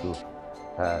হবু শ্বশুর।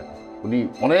 হ্যাঁ, উনি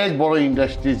অনেক বড়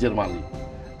ইন্ডাস্ট্রিজের মালিক।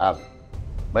 আর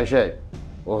ভাই সাহেব,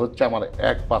 ও হচ্ছে আমার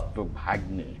একমাত্র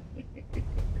ভাগ্নে।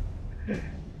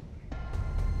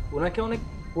 ওনাকে অনেক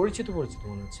পরিচিত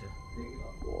মনে হচ্ছে।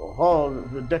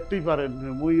 দেখতেই পারেন,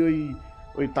 মুই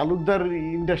ওই তালুকদার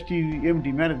ইন্ডাস্ট্রির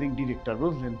এমডি, ম্যানেজিং ডিরেক্টর,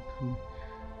 বুঝলেন?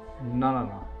 না না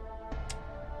না,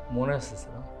 মনে আসছে।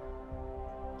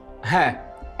 হ্যাঁ,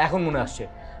 এখন মনে আসছে।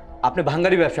 আপনি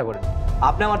ভাঙ্গারি ব্যবসা করেন।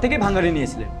 আপনি আমার থেকে ভাঙ্গারি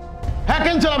নিয়েছিলেন। হ্যাঁ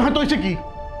কিনছিলাম। হ্যাঁ তো হয়েছে কি?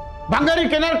 ভাঙ্গারি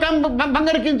কেনার কাম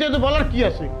ভাঙ্গারি কিনতে তো বলার কি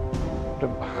আছে?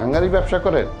 ভাঙারি ব্যবসা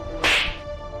করেন?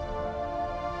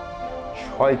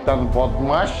 শয়তান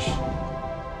বদমাস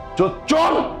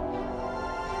চোর,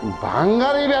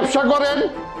 ভাঙ্গারি ব্যবসা করেন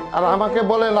আর আমাকে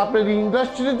বলেন আপনার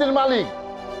ইন্ডাস্ট্রিজের মালিক।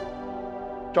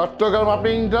 চট্টগ্রাম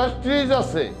আপনার ইন্ডাস্ট্রিজ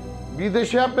আছে,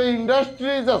 বিদেশে আপনার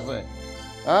ইন্ডাস্ট্রিজ আছে।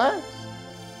 হ্যাঁ,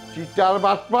 চিটার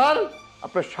বাটপার,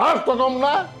 আপনার সাহস তো কম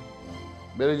না।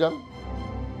 বেড়ে যান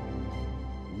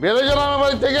আমার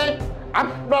বাড়ি থেকে।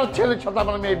 আপনার ছেলের সাথে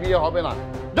আমার মেয়ে বিয়ে হবে না।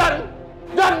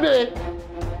 জানবে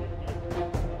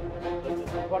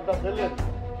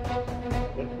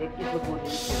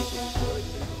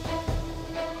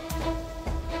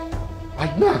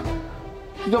না,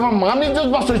 তুই তো আমার মান ইজ্জত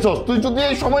বাঁচাইছস। তুই যদি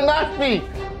এই সময় না আসবি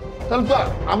তাহলে তো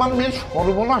আমার মেয়ের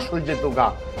সর্বনাশ হয়ে যেত গা।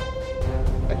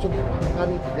 একজন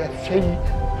বাঙালি ব্যবসায়ী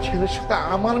ছেলের সাথে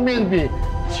আমার মেয়ের বিয়ে,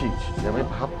 আমি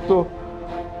ভাবতো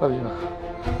পারি না।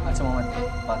 আচ্ছা মামা,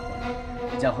 বাদ দেন,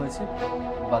 যা হয়েছে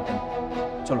বাদ দেন,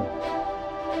 চলুন।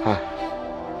 হ্যাঁ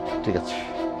ঠিক আছে,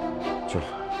 চল।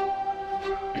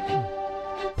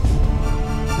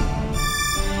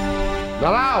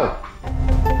 দাঁড়াও,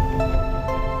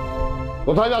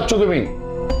 কোথায় যাচ্ছ তুমি?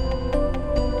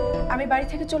 আমি বাড়ি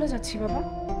থেকে চলে যাচ্ছি বাবা।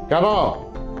 কেন?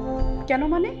 কেন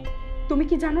মানে? তুমি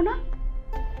কি জানো না?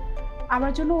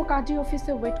 আমার জন্য ও কাজী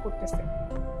অফিসে ওয়েট করতেছে।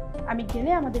 আমি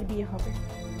গেলে আমাদের বিয়ে হবে।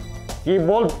 কি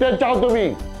বলতে চাও তুমি?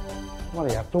 তোমার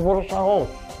এত বড় সাহস?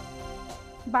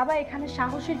 বাবা, এখানে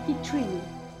সাহসের কিচ্ছুই নেই।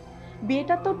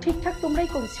 বিয়েটা তো ঠিকঠাক তোমরাই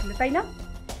করেছিলে, তাই না?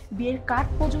 বিয়ের কার্ড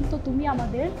পর্যন্ত তুমি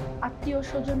আমাদের আত্মীয়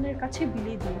স্বজনের কাছে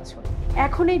বিলিয়ে দিয়েছো।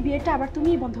 এখন এই বিয়েটা আবার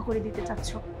তুমিই বন্ধ করে দিতে চাচ্ছ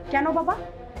কেন বাবা?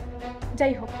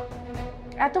 যাই হোক,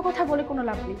 এত কথা বলে কোনো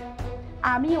লাভ নেই।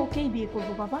 আমি ওকেই বিয়ে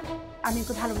করবো বাবা। আমি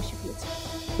ওকে ভালোবেসে ফেলেছি।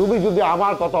 তুমি যদি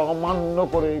আমার কথা অমান্য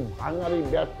করে ভাঙারি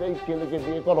ব্যবসায়ী ছেলেকে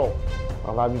বিয়ে করো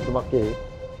তাহলে আমি তোমাকে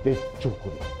তেচ্ছ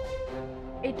করি।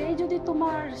 এটাই যদি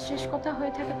তোমার শেষ কথা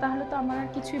হয়ে থাকে তাহলে তো আমার আর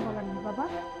কিছুই বলার নেই বাবা,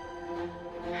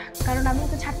 কারণ আমি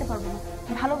ওকে ছাড়তে পারবো না।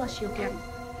 ভালোবাসি ওকে আমি,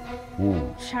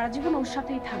 সারা জীবন ওর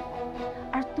সাথেই থাকবো।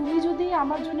 আর তুমি যদি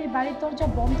আমার জন্য এই বাড়ির দরজা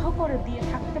বন্ধ করে দিয়ে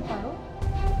থাকতে পারো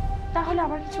তাহলে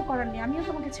আমার কিছু করার নেই। আমিও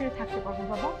তোমাকে ছেড়ে থাকতে পারবো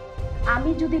বাবা। আমি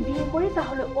যদি বিয়ে করি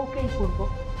তাহলে ওকেই করবো।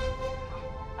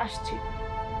 আসছি।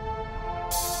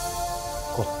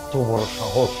 কত বড়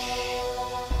সাহস,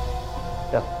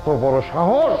 এত বড়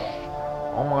সাহস!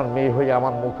 আমার মেয়ে হয়ে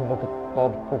আমার মুখে মুখে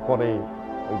তর্ক করে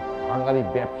ওই বাঙালি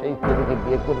ব্যবসায়ী ছেলেকে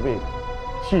বিয়ে করবে?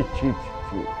 ছি ছি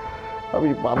ছি! আমি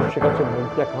মানুষের কাছে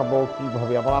মুখটা খাবো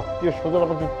কিভাবে? আমার আত্মীয় স্বজন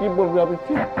আমাকে কি বলবে? আমি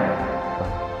কি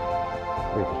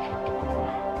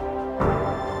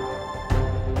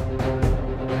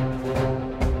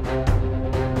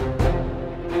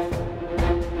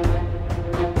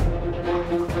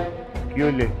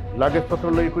হইলে লাগেজ পত্র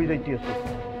লই কই যাইতেছে?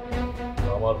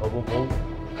 আমার হবু বউ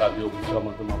কাজী অফিসে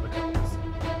আমার জন্য অপেক্ষা করতেছে।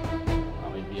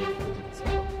 আমি বিয়ে করতে যেতেছি,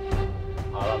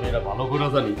 আর আমি এটা ভালো করে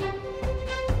জানি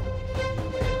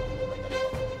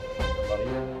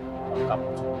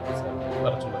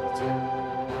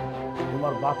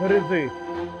তোমার বাপের যে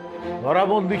ধরা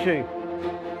বন্দিছে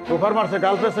তোফার মারছে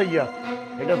গাল পেঁচাইয়া,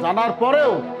 এটা জানার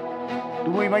পরেও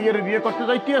তুমি মাইয়ের বিয়ে করতে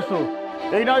যাইতেছো?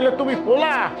 এই না হইলে তুমি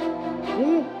পোলা।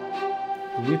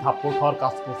 তুমি থাপ্পড় খাওয়ার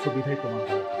কাজ করছো বিধাই তোমার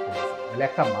গালে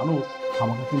একটা মানুষ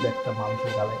আমাকে কিন্তু একটা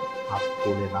মানুষের গালে হাত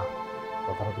তোলে না,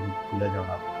 কথাটা তুমি ভুলে যাও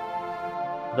না।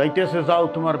 যাইতেছে যাও,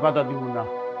 তোমার বাধা দিব না।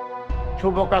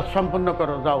 শুভ কাজ সম্পন্ন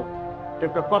করো, যাও।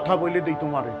 একটা কথা বলে দিই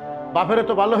তোমারে, বাপেরে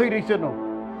তো ভালো হয়ে রয়েছে না।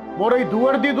 মোর এই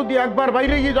দুয়ার দিয়ে যদি একবার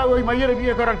বাইরে গিয়ে যাও ওই মাইয়ের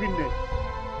বিয়ে করার কিনে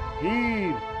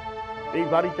এই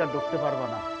বাড়িটা ঢুকতে পারবা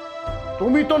না।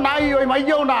 তুমি তো নাই, ওই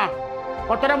মাইয়াও না।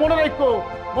 কথাটা মনে রাখো,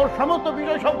 মোর সমস্ত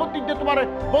বিষয় সম্পত্তি দিয়ে তোমারে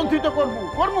বঞ্চিত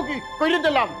করবো কি কইলে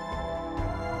দিলাম।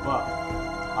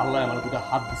 আল্লাহ আমার দুটা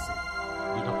হাত দিছে,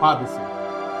 দুটা পা দিছে,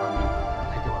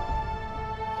 খাইতে পারবো।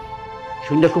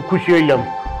 শুনলে খুব খুশি হইলাম।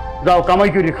 যাও কামাই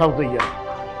করে খাও দইয়া।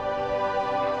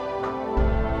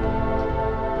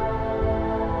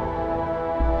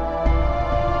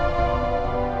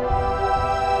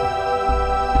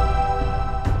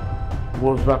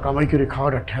 বুঝবা কামাই করে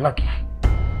খাওয়াটা ঠেলা কি?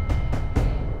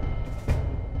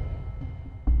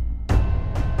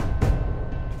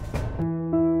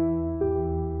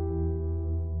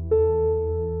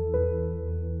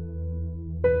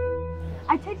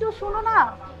 আচ্ছা একটু শোনো না।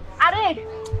 আরে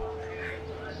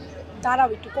দাঁড়াও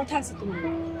একটু, কথা আছে তুমি।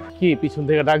 কি পিছন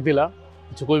থেকে ডাক দিলা?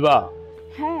 কিছু কইবা?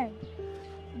 হ্যাঁ,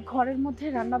 ঘরের মধ্যে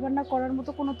রান্না বান্না করার মতো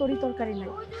কোনো তরি তরকারি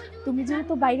নাই। তুমি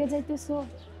যেহেতু বাইরে যাইতেছো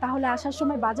তাহলে আসার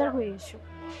সময় বাজার হয়ে এসো।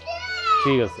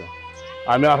 ঠিক আছে,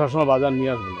 আমি আসার সময় বাজার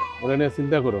নিয়ে আসবো, ওরা নিয়ে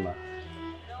চিন্তা করো না।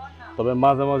 তবে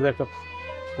মাঝে মাঝে একটা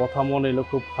কথা মনে এলো,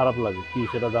 খুব খারাপ লাগে। কি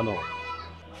সেটা জানো?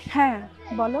 হ্যাঁ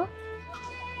বলো।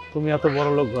 তুমি এত বড়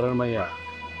লোক ঘরের মাইয়া,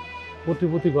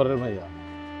 কোটিপতি ঘরের মাইয়া,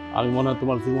 আমি মনে হয়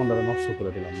তোমার জীবনটা নষ্ট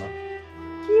করে দিলাম না?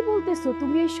 কি বলতেছো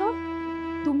তুমি এইসব?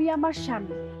 তুমি আমার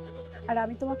স্বামী, আর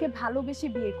আমি তোমাকে ভালোবেসে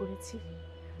বিয়ে করেছি।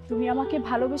 তুমি আমাকে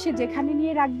ভালোবেসে যেখানে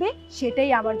নিয়ে রাখবে সেটাই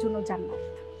আমার জন্য জান্নাত।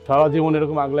 সারা জীবন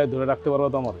এরকম আগলায় ধরে রাখতে পারবো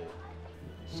তো আমার?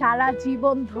 সারা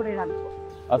জীবন ধরে রাখবো।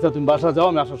 আচ্ছা তুমি বাসা যাও,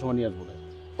 আমি আসার সময় নিয়ে আসবো।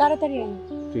 তাড়াতাড়ি আই।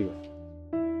 ঠিক আছে।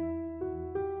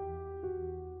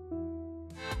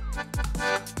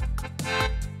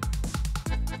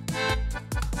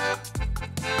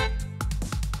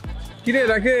 কিরে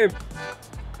রাকিব,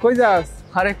 কই যাস?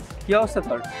 আরে কি অবস্থা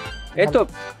তোর? এই তো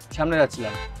সামনে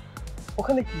যাচ্ছিলাম।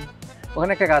 ওখানে কি?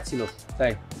 ওখানে একটা কাজ ছিল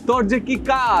তাই। তোর যে কি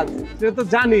কাজ সেটা তো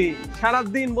জানি।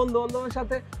 সারাদিন বন্ধু বান্ধবের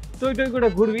সাথে টই টই করে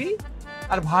ঘুরবি,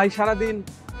 আর ভাই সারাদিন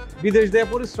বিদেশ দিয়ে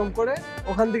পরিশ্রম করে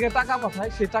ওখান থেকে টাকা পাঠায়,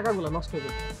 সেই টাকাগুলো নষ্ট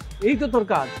করে। এই তো তোর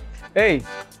কাজ। এই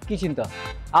কি চিন্তা?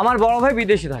 আমার বড় ভাই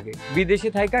বিদেশে থাকে, বিদেশে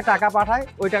থাইকা টাকা পাঠায়,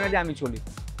 ওই টাকা দিয়ে আমি চলি।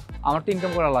 আমার তো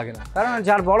ইনকাম করা লাগে না, কারণ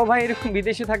যার বড় ভাই এরকম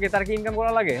বিদেশে থাকে তার কি ইনকাম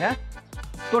করা লাগে? হ্যাঁ,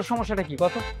 তোর সমস্যাটা কি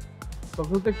কত?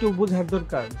 তখন তো একটু বোঝার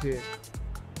দরকার যে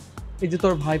এই যে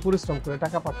তোর ভাই পরিশ্রম করে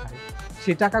টাকা পাঠায়,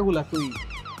 সেই টাকাগুলা তুই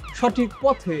সঠিক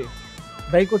পথে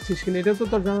ব্যয় করছিস কিনা এটা তো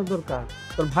তোর জানার দরকার।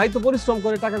 তোর ভাই তো পরিশ্রম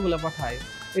করে টাকাগুলা পাঠায়,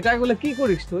 এই টাকাগুলা কি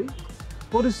করিস তুই?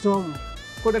 পরিশ্রম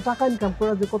করে টাকা ইনকাম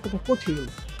করা যে কতটা কঠিন,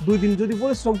 2 দিন যদি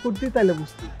পরিশ্রম করতি তাহলে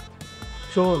বুঝতি।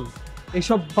 শোন,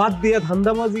 এইসব বাদ দিয়ে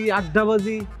ধান্দাবাজি,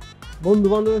 আড্ডাবাজি, বন্ধু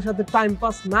বান্ধবের সাথে টাইম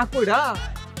পাস না কইরা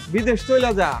বিদেশ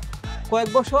চলে যা, কয়েক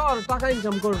বছর টাকা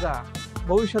ইনকাম করগা,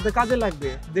 ভবিষ্যতে কাজে লাগবে,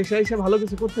 দেশে এসে ভালো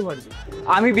কিছু করতে পারবি।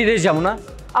 আমি বিদেশ যাবো না?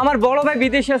 আমার বড় ভাই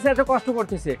বিদেশে আছে, এত কষ্ট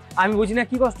করতেছে, আমি বুঝি না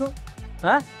কি কষ্ট?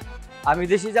 হ্যাঁ, আমি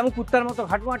দেশে যাবো, কুত্তার মতো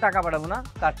খাটবো আর টাকা পাঠাবো না?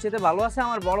 তার চেয়ে ভালো আছে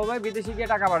আমার বড় ভাই বিদেশে গিয়ে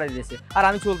টাকা পাঠাই দিয়েছে, আর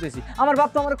আমি চলতেছি। আমার বাপ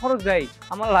তো আমার খরচ দেয়,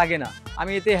 আমার লাগে না,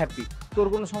 আমি এতে হ্যাপি। তোর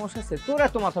কোনো সমস্যা আছে? তোর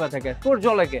এত মাথা ব্যথা থাকে, তোর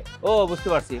জলেকে? ও বুঝতে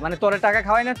পারছি, মানে তোর টাকা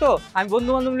খাওয়াই না তো, আমি বন্ধু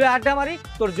বান্ধব মিলে আড্ডা মারি,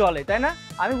 তোর জলে, তাই না?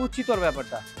 আমি বুঝছি তোর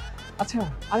ব্যাপারটা। আচ্ছা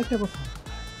আরেকটা কথা,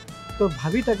 তোর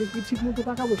ভাবিটাকে কি ঠিক মতো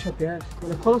টাকা পয়সা দেস,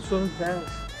 মানে খরচ দেস?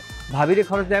 ভাবিরে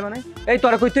খরচ দেয় মানে? এই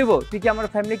তোরা কইতে হইব? তুই কি আমার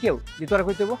ফ্যামিলি কেউ যে তোরা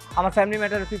কইতে হইব? আমার ফ্যামিলি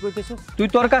ম্যাটার তুই কইতেছিস? তুই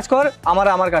তোর কাজ কর,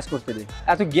 আমার কাজ করতে দে,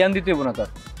 এত জ্ঞান দিতে হইব না তোর।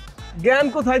 জ্ঞান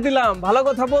কোথায় দিলাম? ভালো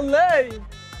কথা বললেই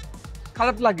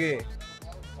খারাপ লাগে।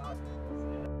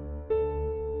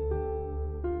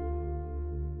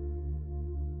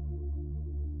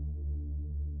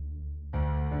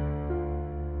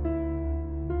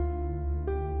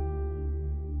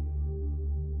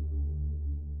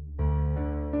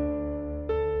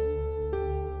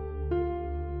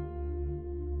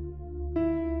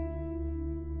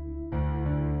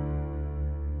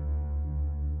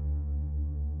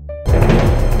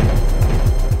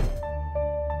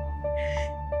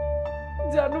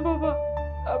 জানো বাবা,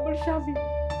 আমার স্বামী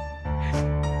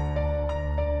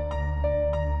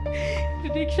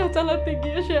রিক্সা চালাতে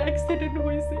গিয়ে সে অ্যাক্সিডেন্ট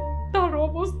হয়েছে, তার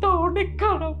অবস্থা অনেক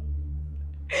খারাপ,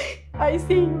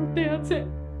 আইসিইউতে আছে।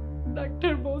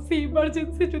 ডাক্তার বলছে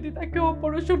ইমার্জেন্সি যদি তাকে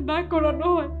অপারেশন না করানো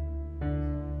হয়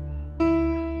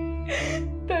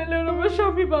তাহলে আমার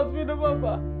স্বামী বাঁচবে না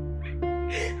বাবা।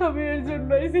 আমি এর জন্য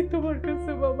আইছি তোমার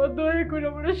কাছে বাবা, দয়া করে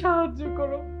আমার সাহায্য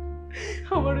করো,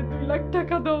 আমার 2 লাখ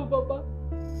টাকা দাও বাবা।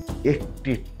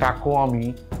 একটি টাকাও আমি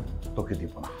তোকে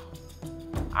দিব না।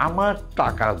 আমার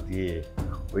টাকা দিয়ে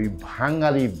ওই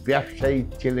ভাঙারি ব্যবসায়ী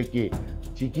ছেলেকে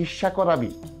চিকিৎসা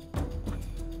করাবি?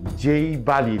 যেই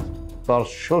বাড়ির তোর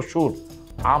শ্বশুর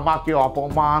আমাকে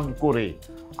অপমান করে,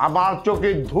 আমার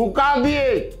চোখে ধোঁকা দিয়ে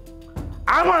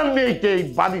আমার মেয়েকে এই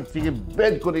বাড়ির থেকে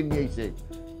বের করে নিয়েছে,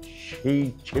 সেই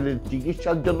ছেলের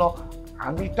চিকিৎসার জন্য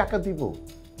আমি টাকা দিব?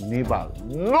 নেবার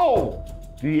নো,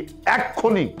 তুই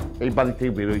এক্ষুনি এই বাড়ি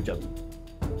থেকে বেরোয় যাবি।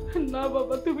 না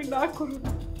বাবা, তুমি না করো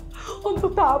না,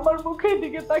 অন্তত আমার মুখের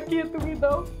দিকে তাকিয়ে তুমি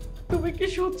দাও। তুমি কি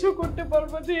সহ্য করতে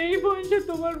পারবে যে এই বয়সে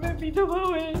তোমার মেয়ে বিধবা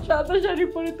হয়ে সাদা শাড়ি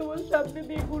পরে তোমার সামনে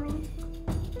দিয়ে ঘুরুন?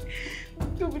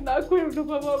 তুমি না করো না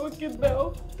বাবা, আমাকে দাও।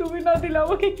 তুমি না দিলে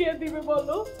আমাকে কে দিবে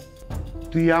বলো?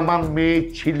 তুই আমার মেয়ে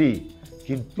ছিলি,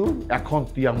 কিন্তু এখন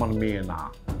তুই আমার মেয়ে না।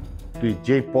 তুই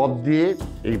যে পথ দিয়ে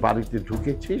এই বাড়িতে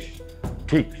ঢুকেছিস,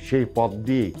 ঠিক সেই পথ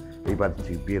দিয়ে এই বাড়ি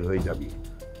থেকে বের হয়ে যাবি।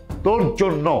 তোর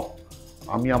জন্য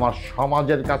আমি আমার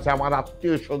সমাজের কাছে, আমার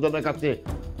আত্মীয় স্বজনের কাছে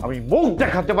আমি মুখ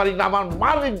দেখাতে পারি না। আমার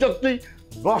মান ইজ্জত তুই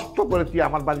নষ্ট করে তুই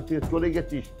আমার বাড়ি থেকে চলে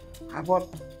গেছিস, আবার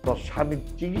তোর স্বামীর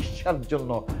চিকিৎসার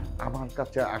জন্য আমার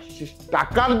কাছে আসছিস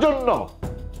টাকার জন্য।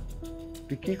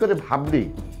 তুই কি করে ভাবলি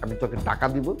আমি তোকে টাকা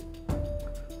দিব?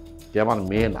 তুই আমার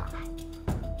মেয়ে না,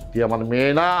 তুই আমার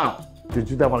মেয়ে না। তুই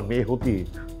যদি আমার মেয়ে হতি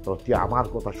তো তুই আমার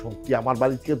কথা শুনতি, আমার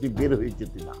বাড়ি থেকে তুই বের হয়ে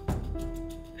যেতি না।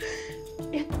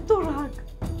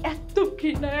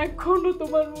 ঘৃণা এখনো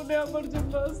তোমার মনে আমার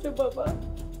জন্য আছে বাবা।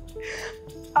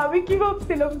 আমি কি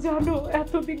ভাবছিলাম জানো,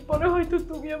 এতদিন পরে হয়তো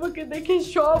তুমি আমাকে দেখে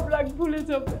সব রাগ ভুলে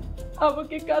যাবে,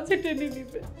 আমাকে কাছে টেনে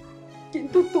নিবে,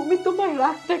 কিন্তু তুমি তোমার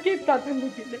রাগটাকে প্রাধান্য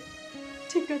দিলে।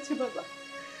 ঠিক আছে বাবা,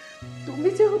 তুমি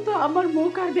যেহেতু আমার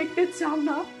মুখ আর দেখতে চাও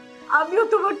না, আমিও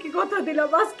তোমাকে কথা দিলাম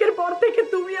আজকের পর থেকে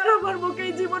তুমি আর আমার মুখ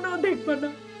এই জীবনেও দেখবে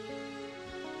না।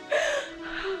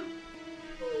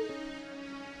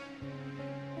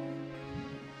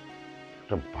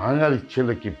 একটা বাঙালি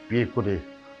ছেলেকে বিয়ে করে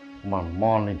আমার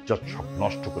মন ইজ্জত সব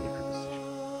নষ্ট করে ফেলেছে।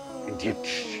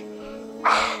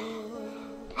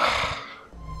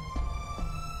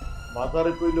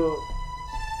 বাজারে কইল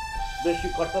বেশি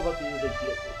খরচাপাতি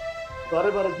দেখিয়েছে, ঘরে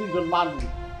ঘরে দুইজন মানুষ,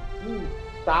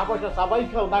 টাকা পয়সা সবাই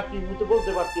খাও নাকি মুতে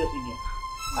বলতে পারতেছি না।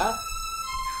 হ্যাঁ,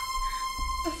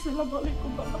 আসসালামু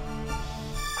আলাইকুম বাবা।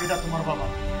 এটা তোমার বাবা?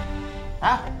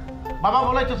 হ্যাঁ, বাবা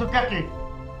বলাইতেছো কাকে?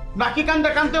 নাকি কান্দা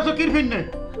কান্দতেছো কির ভিন্নে?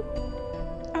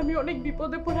 আমি অনেক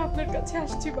বিপদে পড়ে আপনার কাছে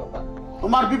আসছি বাবা।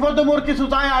 তোমার বিপদে মোর কিছু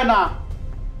যায় আয় না।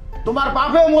 তোমার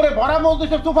বাপেও মোরে ভরা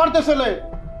বলতেছে সুপারতে ছেলে,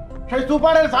 সেই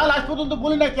সুপারের ঝাল আজ পর্যন্ত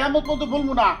বলি না, কেমন পর্যন্ত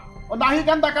বলবো না। ও নাহি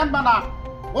কান্দা কান্দবা না,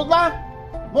 বুঝলা?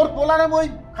 মোর পোলারে মই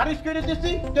খারিজ করে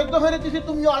দিছি, তেদ্দ হয়ে দিছি,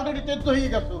 তুমিও অলরেডি তেদ্দ হয়ে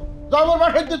গেছো। যাও মোর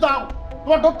বাসায় যাও,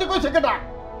 তোমার ঢুকতে কইছে কেটা?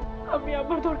 আমি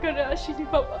আমার দরকারে আসিনি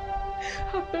বাবা,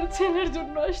 আপনার ছেলের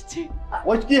জন্য আসছি।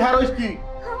 ওই কি হার ওই কি?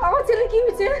 আমার ছেলে কি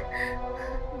হয়েছে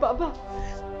বাবা?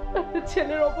 আপনার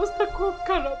ছেলের অবস্থা খুব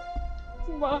খারাপ।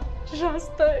 মা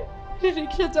রাস্তায়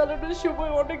রিক্সা চালানোর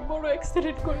সময় অনেক বড়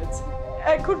অ্যাক্সিডেন্ট করেছে,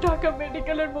 এখন ঢাকা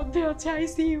মেডিকেলের মধ্যে আছে,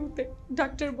 আইসিইউতে।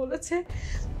 ডাক্তার বলেছে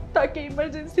তাকে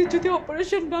ইমার্জেন্সি যদি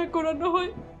অপারেশন না করানো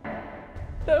হয়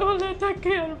তাহলে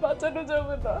তাকে আর বাঁচানো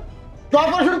যাবে না।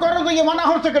 অপারেশন করার জন্য মানা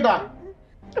হচ্ছে কেটা?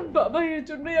 বাবা এর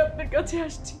জন্যই আপনার কাছে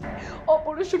আসছি।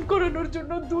 অপারেশন করানোর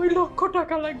জন্য 2 লক্ষ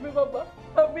টাকা লাগবে বাবা।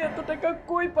 আমি এত টাকা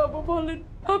কই পাবো বলেন?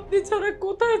 আপনি ছাড়া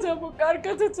কোথায় যাব, কার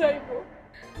কাছে চাইবো?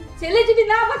 ছেলে যদি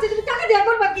না বাঁচে তুমি টাকা দেয়া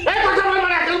করবা কি? এই কথা বলবা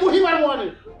না, কাল মুহি মারবো আরে।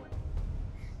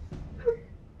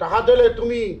 টাকা দিলে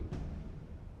তুমি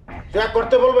যা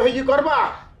করতে বলবো হেই করবা?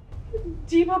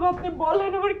 জি বাবা, আপনি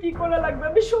বলেন আমার কি করা লাগবে,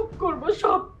 আমি সব করব,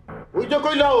 সব। ওই যে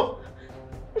কইলাও।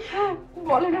 হ্যাঁ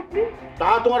বলেন আপনি।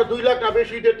 টাকা তোমার 2 লাখ না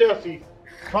বেশি দিতে আসি,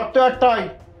 শর্ত একটাই,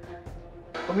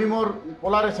 তুমি মোর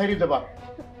পোলারে ছেড়ে দেবা।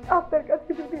 আপনার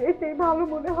কাছে যদি এটাই ভালো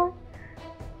মনে হয়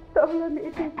তাহলে আমি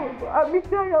এটাই করবো। আমি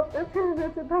চাই আপনার ছেলে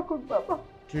বেঁচে থাকুক বাবা।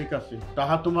 ঠিক আছে,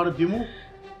 টাকা তোমার দিমু,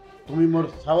 তুমি মোর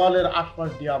সওয়ালের আশপাশ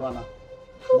দিয়াবা না,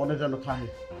 মনে যেন থাকে।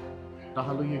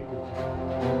 টাকা লইয়ে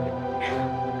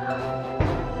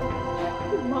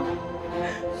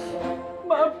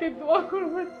মা আপনি দোয়া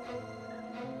করবেন।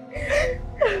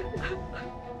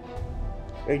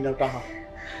 এই না টাকা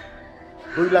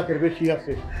 2 লাখের বেশি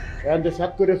আছে, এন্ডে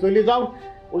সেট করে চলে যাও।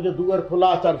 ওই যে দুয়ার খোলা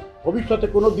আছে, আর ভবিষ্যতে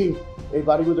কোনোদিন এই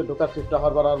বাড়ির মধ্যে ঢোকার চেষ্টা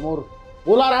করবার, আর মোর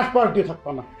পোলার আশপাশ দিয়ে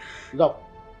থাকবা না। যাও।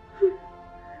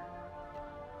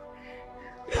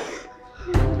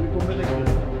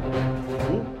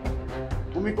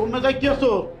 তুমি কমে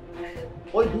যাইতেছো,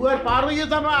 ওই দুয়ার পার হইয়ে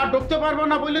যাবা, আর ঢুকতে পারবা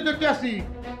না বলে দেখতে আসি।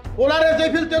 পোলারে যে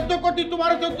ফিল 14 কোটি,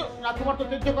 তোমার 14 না, তোমার তো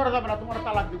 14 করা যাবে না, তোমার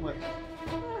তালাক দিব।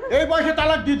 এই বয়সে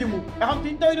তালাক দিয়ে দিব। এখন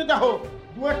চিন্তা হইলে দেখো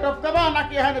দুয়ার টপকাবা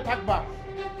নাকি এখানে থাকবা।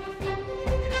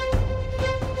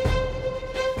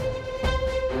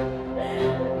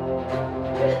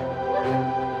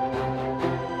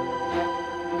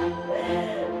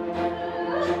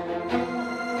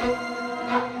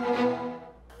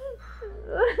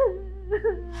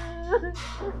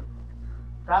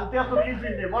 কালতে তো কি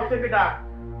দিনে মরতে কেটা?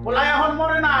 বলাই এখন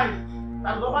মরে নাই,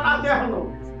 তার দোকান আছে এখনো।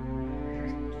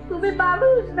 তুমি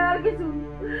মানুষ না আর কিছু।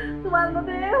 তোমার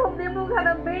মধ্যে হতে মুখ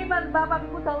খারাপ বেঈমান বাপ আমি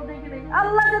কোথাও দেখি নাই।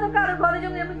 আল্লাহ যেন কারো ঘরে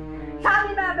যদি আমি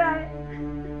স্বামী না দেয়।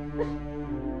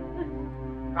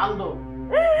 কান্দো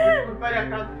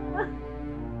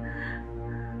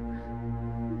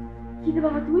কি রে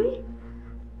বাবা, তুই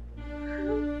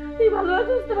তুই ভালো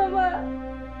আছিস তো বাবা?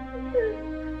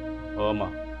 ও মা,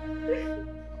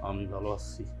 আমি ভালো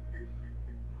আছি,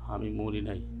 আমি মরি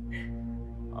নাই,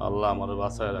 আল্লাহ আমার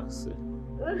বাঁচায় রাখছে।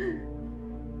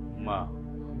 মা,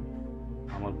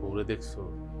 আমার বউরে দেখছো?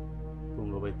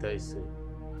 তোমরা বাইতে আইছে।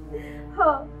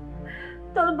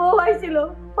 তোর বউ আইছিল,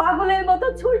 পাগলের মতো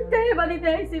ছুটতে বাড়িতে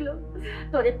আইছিল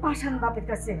তোরে পাশান বাপের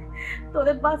কাছে।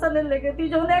 তোরে বাঁচানোর লেগে তুই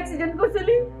যখন অ্যাক্সিডেন্ট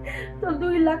করছিলি, তোর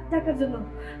 2 লাখ টাকার জন্য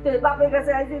তোর বাপের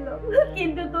কাছে আইছিল।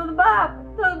 কিন্তু তোর বাপ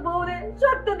তোর বউরে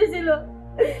শর্ত দিছিল,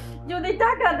 যদি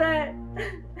টাকা দেয়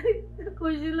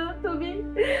কইছিল তুমি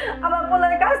আমার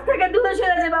পোলার কাছ থেকে দূরে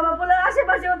সরে যাবে, আমার পোলার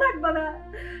আশেপাশেও থাকবে না।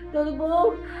 তোর বউ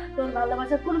তোর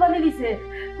ভালোবাসা কুরবানি দিছে,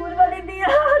 কুরবানি দিয়া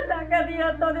টাকা দিয়া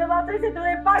তোদের বাঁচাইছে, তোর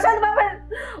এই পাশার বাপের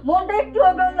মনটা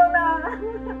একটুও গেল না।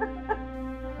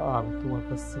 আমি তোমার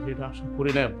কাছ থেকে এটা আশা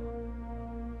করি না,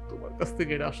 তোমার কাছ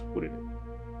থেকে এটা আশা করি না।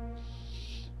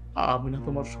 আমি না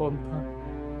তোমার সন্তান,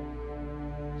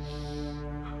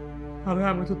 আরে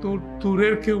আমি তো তোর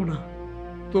দূরের কেউ না,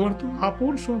 তোমার তো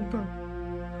আপন সন্তান।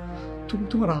 তুমি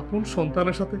তোমার আপন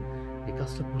সন্তানের সাথে এই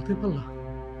কাজটা করতে পারলা?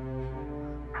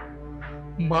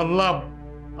 মানলাম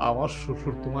আমার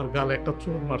শ্বশুর তোমার গালে একটা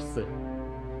চোর মারছে,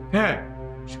 হ্যাঁ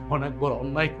সে অনেক বড়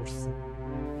অন্যায় করছে,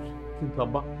 কিন্তু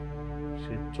আব্বা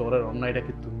সে চোরের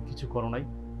অন্যায়টাকে তুমি কিছু করো নাই।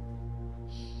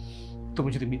 তুমি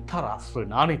যদি মিথ্যার আশ্রয়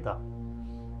না নিতা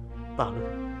তাহলে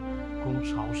কোনো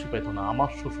সাহসী পাইতো না আমার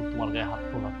শ্বশুর তোমার গায়ে হাত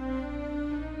তোলা।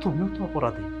 তুমিও তো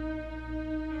অপরাধী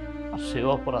আর সেও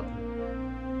অপরাধী।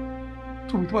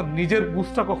 তুমি তোমার নিজের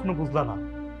বুঝটা কখনো বুঝলা না,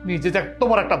 নিজে যে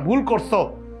তোমার একটা ভুল করছো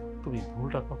তুমি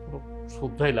ভুলটা কখনো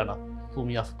শুধরাইলা না।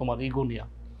 তুমি আছো তোমার ইগো নিয়া,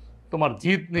 তোমার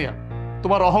জিদ নিয়া,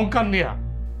 তোমার অহংকার নিয়া।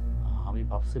 আমি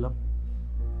ভাবছিলাম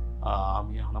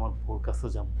আমি এখন আমার বউর কাছে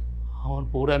যাব, আমার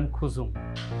বউরে আমি খুঁজুম,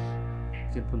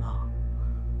 কিন্তু না,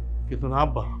 কিন্তু না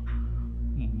আব্বা,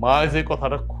 মা যে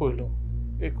কথাটা কইল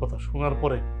এই কথা শোনার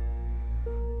পরে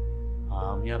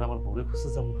আমি আর আমার বউরে খুঁজে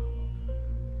যাব না।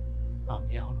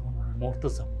 আমি এখন মরতে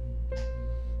যাব,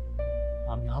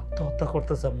 আমি আত্মহত্যা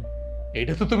করতে যাব।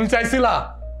 এটা তো তুমি চাইছিলা,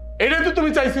 এটাই তো তুমি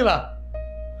চাইছিলা।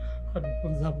 আমি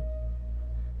এখন যাব।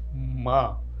 মা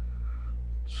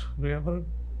তুমি আমার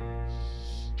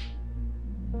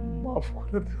মাফ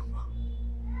করে দিও,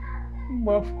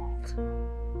 মাফ করে দিও।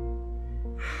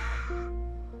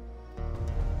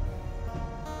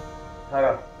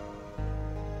 খারাপ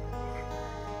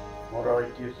মরা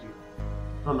হইতেছি,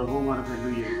 চলো বৌমার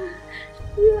লইয়ে।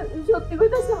 সত্যি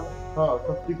কইতাছো? হ্যাঁ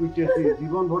সত্যি কইতেছি,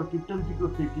 জীবন ভর কীর্তনটি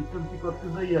করছি, কীর্তনটি করতে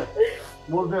যাইয়া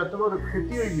মোর যে এত বড়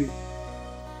ক্ষতি হইলি,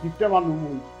 কিপটা মানুষ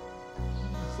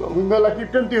মুই মেলা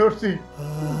কীর্তনটি হচ্ছি।